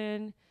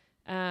version.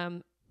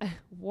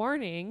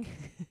 Warning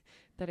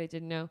that I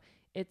didn't know.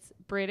 It's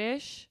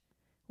British,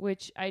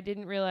 which I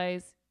didn't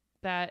realize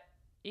that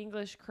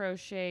English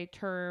crochet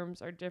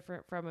terms are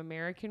different from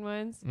American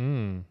ones.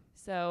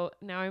 So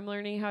now I'm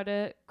learning how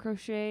to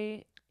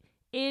crochet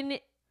in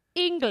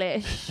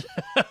English.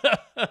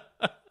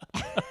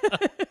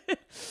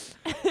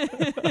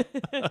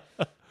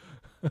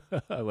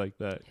 I like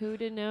that.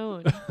 Who'd have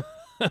known?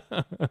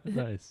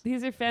 Nice.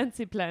 These are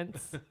fancy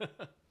plants.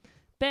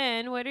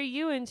 Ben, what are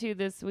you into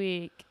this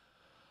week?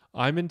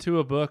 I'm into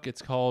a book.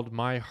 It's called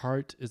My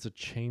Heart is a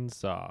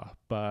Chainsaw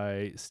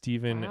by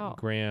Stephen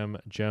Graham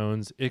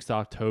Jones. It's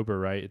October,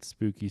 right? It's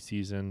spooky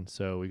season,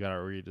 so we got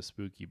to read a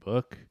spooky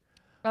book.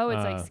 Oh,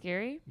 it's like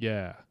scary?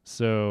 Yeah.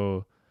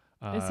 So...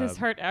 is his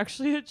heart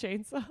actually a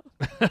chainsaw?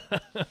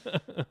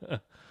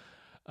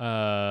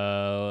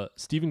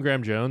 Stephen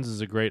Graham Jones is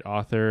a great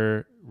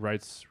author,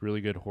 writes really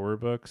good horror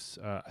books.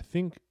 I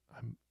think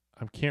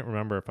I can't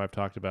remember if I've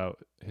talked about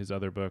his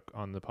other book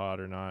on the pod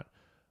or not,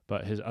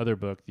 but his other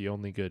book, The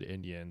Only Good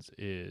Indians,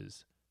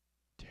 is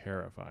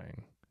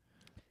terrifying.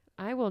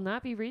 I will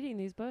not be reading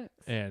these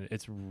books. And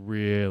it's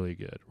really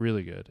good,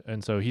 really good.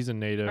 And so he's a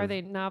native. Are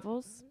they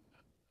novels?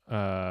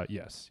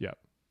 Yes, yep.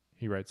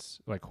 He writes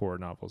like horror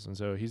novels, and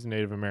so he's a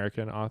Native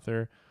American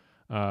author,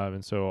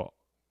 and so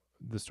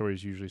the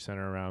stories usually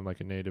center around like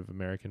a Native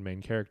American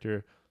main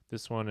character.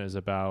 This one is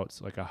about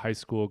like a high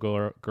school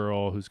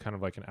girl who's kind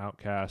of like an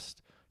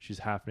outcast. She's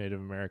half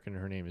Native American.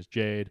 Her name is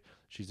Jade.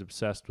 She's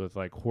obsessed with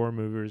like horror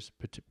movies,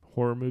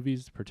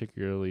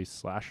 particularly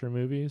slasher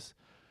movies,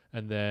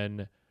 and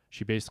then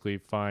she basically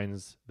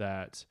finds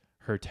that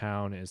her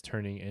town is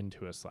turning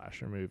into a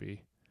slasher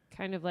movie.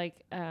 Kind of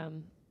like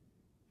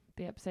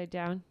The Upside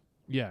Down.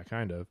 Yeah,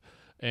 kind of.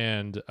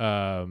 And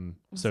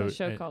What's the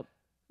show called?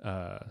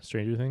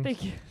 Stranger Things.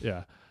 Thank you.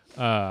 Yeah.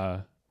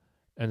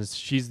 And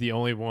she's the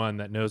only one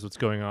that knows what's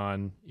going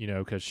on,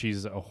 because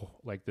she's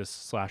like this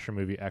slasher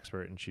movie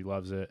expert and she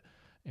loves it.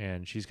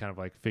 And she's kind of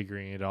like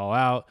figuring it all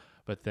out.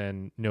 But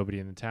then nobody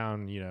in the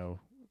town,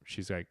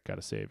 she's like got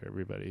to save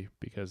everybody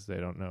because they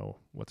don't know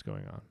what's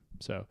going on.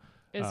 So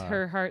is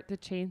her heart the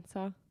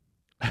chainsaw?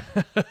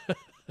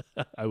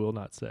 I will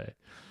not say.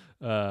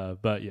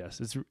 But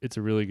yes, it's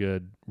a really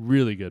good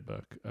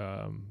book.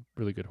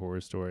 Really good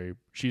horror story.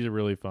 She's a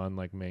really fun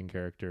like main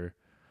character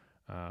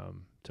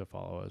to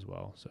follow as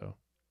well. So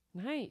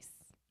nice.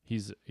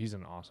 He's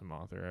an awesome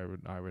author.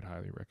 I would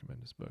highly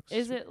recommend his books.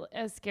 Is it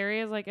as scary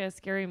as like a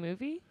scary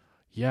movie?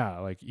 Yeah,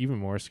 like even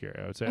more scary.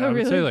 I would say. Oh, I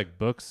would say really? like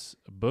book.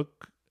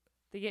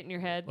 They get in your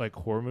head. Like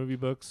horror movie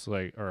books,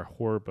 or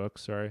horror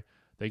books. Sorry,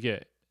 they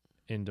get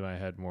into my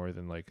head more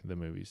than like the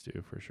movies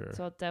do for sure.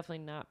 So I'll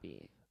definitely not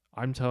be.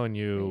 I'm telling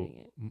you,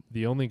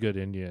 The Only Good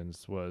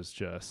Indians was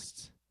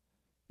just,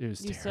 it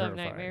was you terrifying. Still have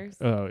nightmares?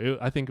 Oh,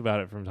 I think about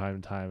it from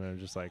time to time, and I'm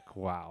just like,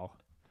 wow,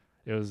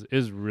 it was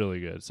really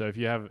good. So if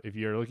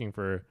you're looking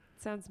for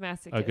sounds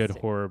masochistic. a good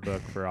horror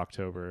book for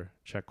October,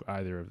 check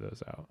either of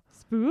those out.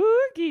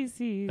 Spooky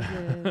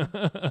season.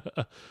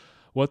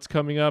 What's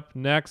coming up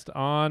next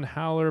on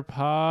Howler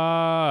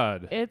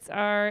Pod? It's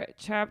our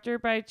chapter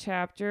by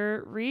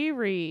chapter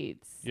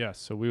rereads. Yes,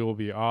 so we will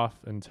be off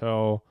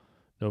until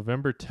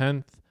November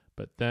 10th.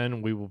 But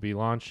then we will be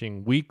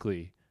launching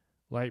weekly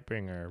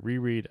Lightbringer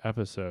reread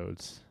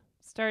episodes.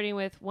 Starting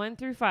with 1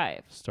 through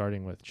 5.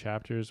 Starting with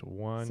chapters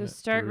 1 So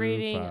start through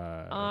reading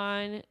 5.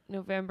 on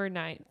November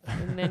 9th.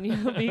 And then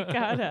you'll be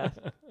caught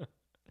up.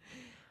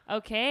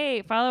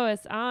 Okay. Follow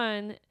us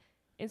on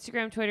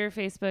Instagram, Twitter,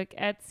 Facebook,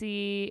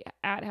 Etsy,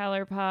 at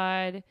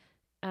HowlerPod,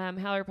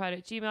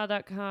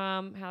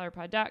 HowlerPod@gmail.com,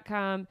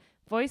 HowlerPod.com.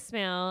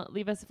 Voicemail.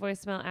 Leave us a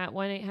voicemail at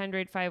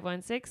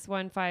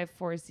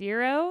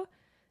 1-800-516-1540.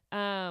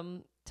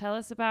 Tell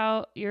us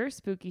about your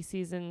spooky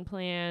season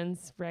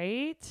plans,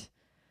 right?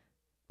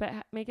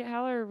 But make it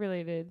Howler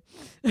related.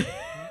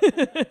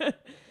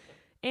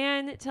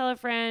 And tell a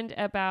friend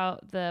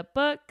about the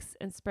books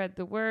and spread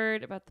the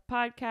word about the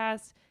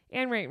podcast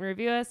and rate and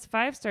review us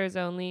 5 stars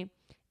only.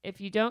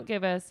 If you don't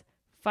give us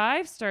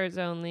 5 stars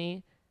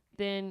only,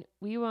 then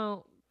we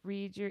won't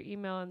read your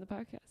email on the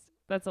podcast.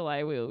 That's a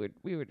lie. We would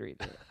read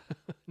it.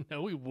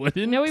 No, we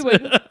wouldn't. No, we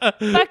wouldn't.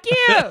 Fuck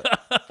you.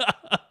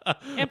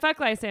 And fuck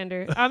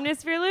Lysander.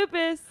 Omnisphere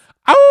lupus.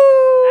 Ow!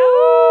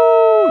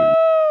 Ow!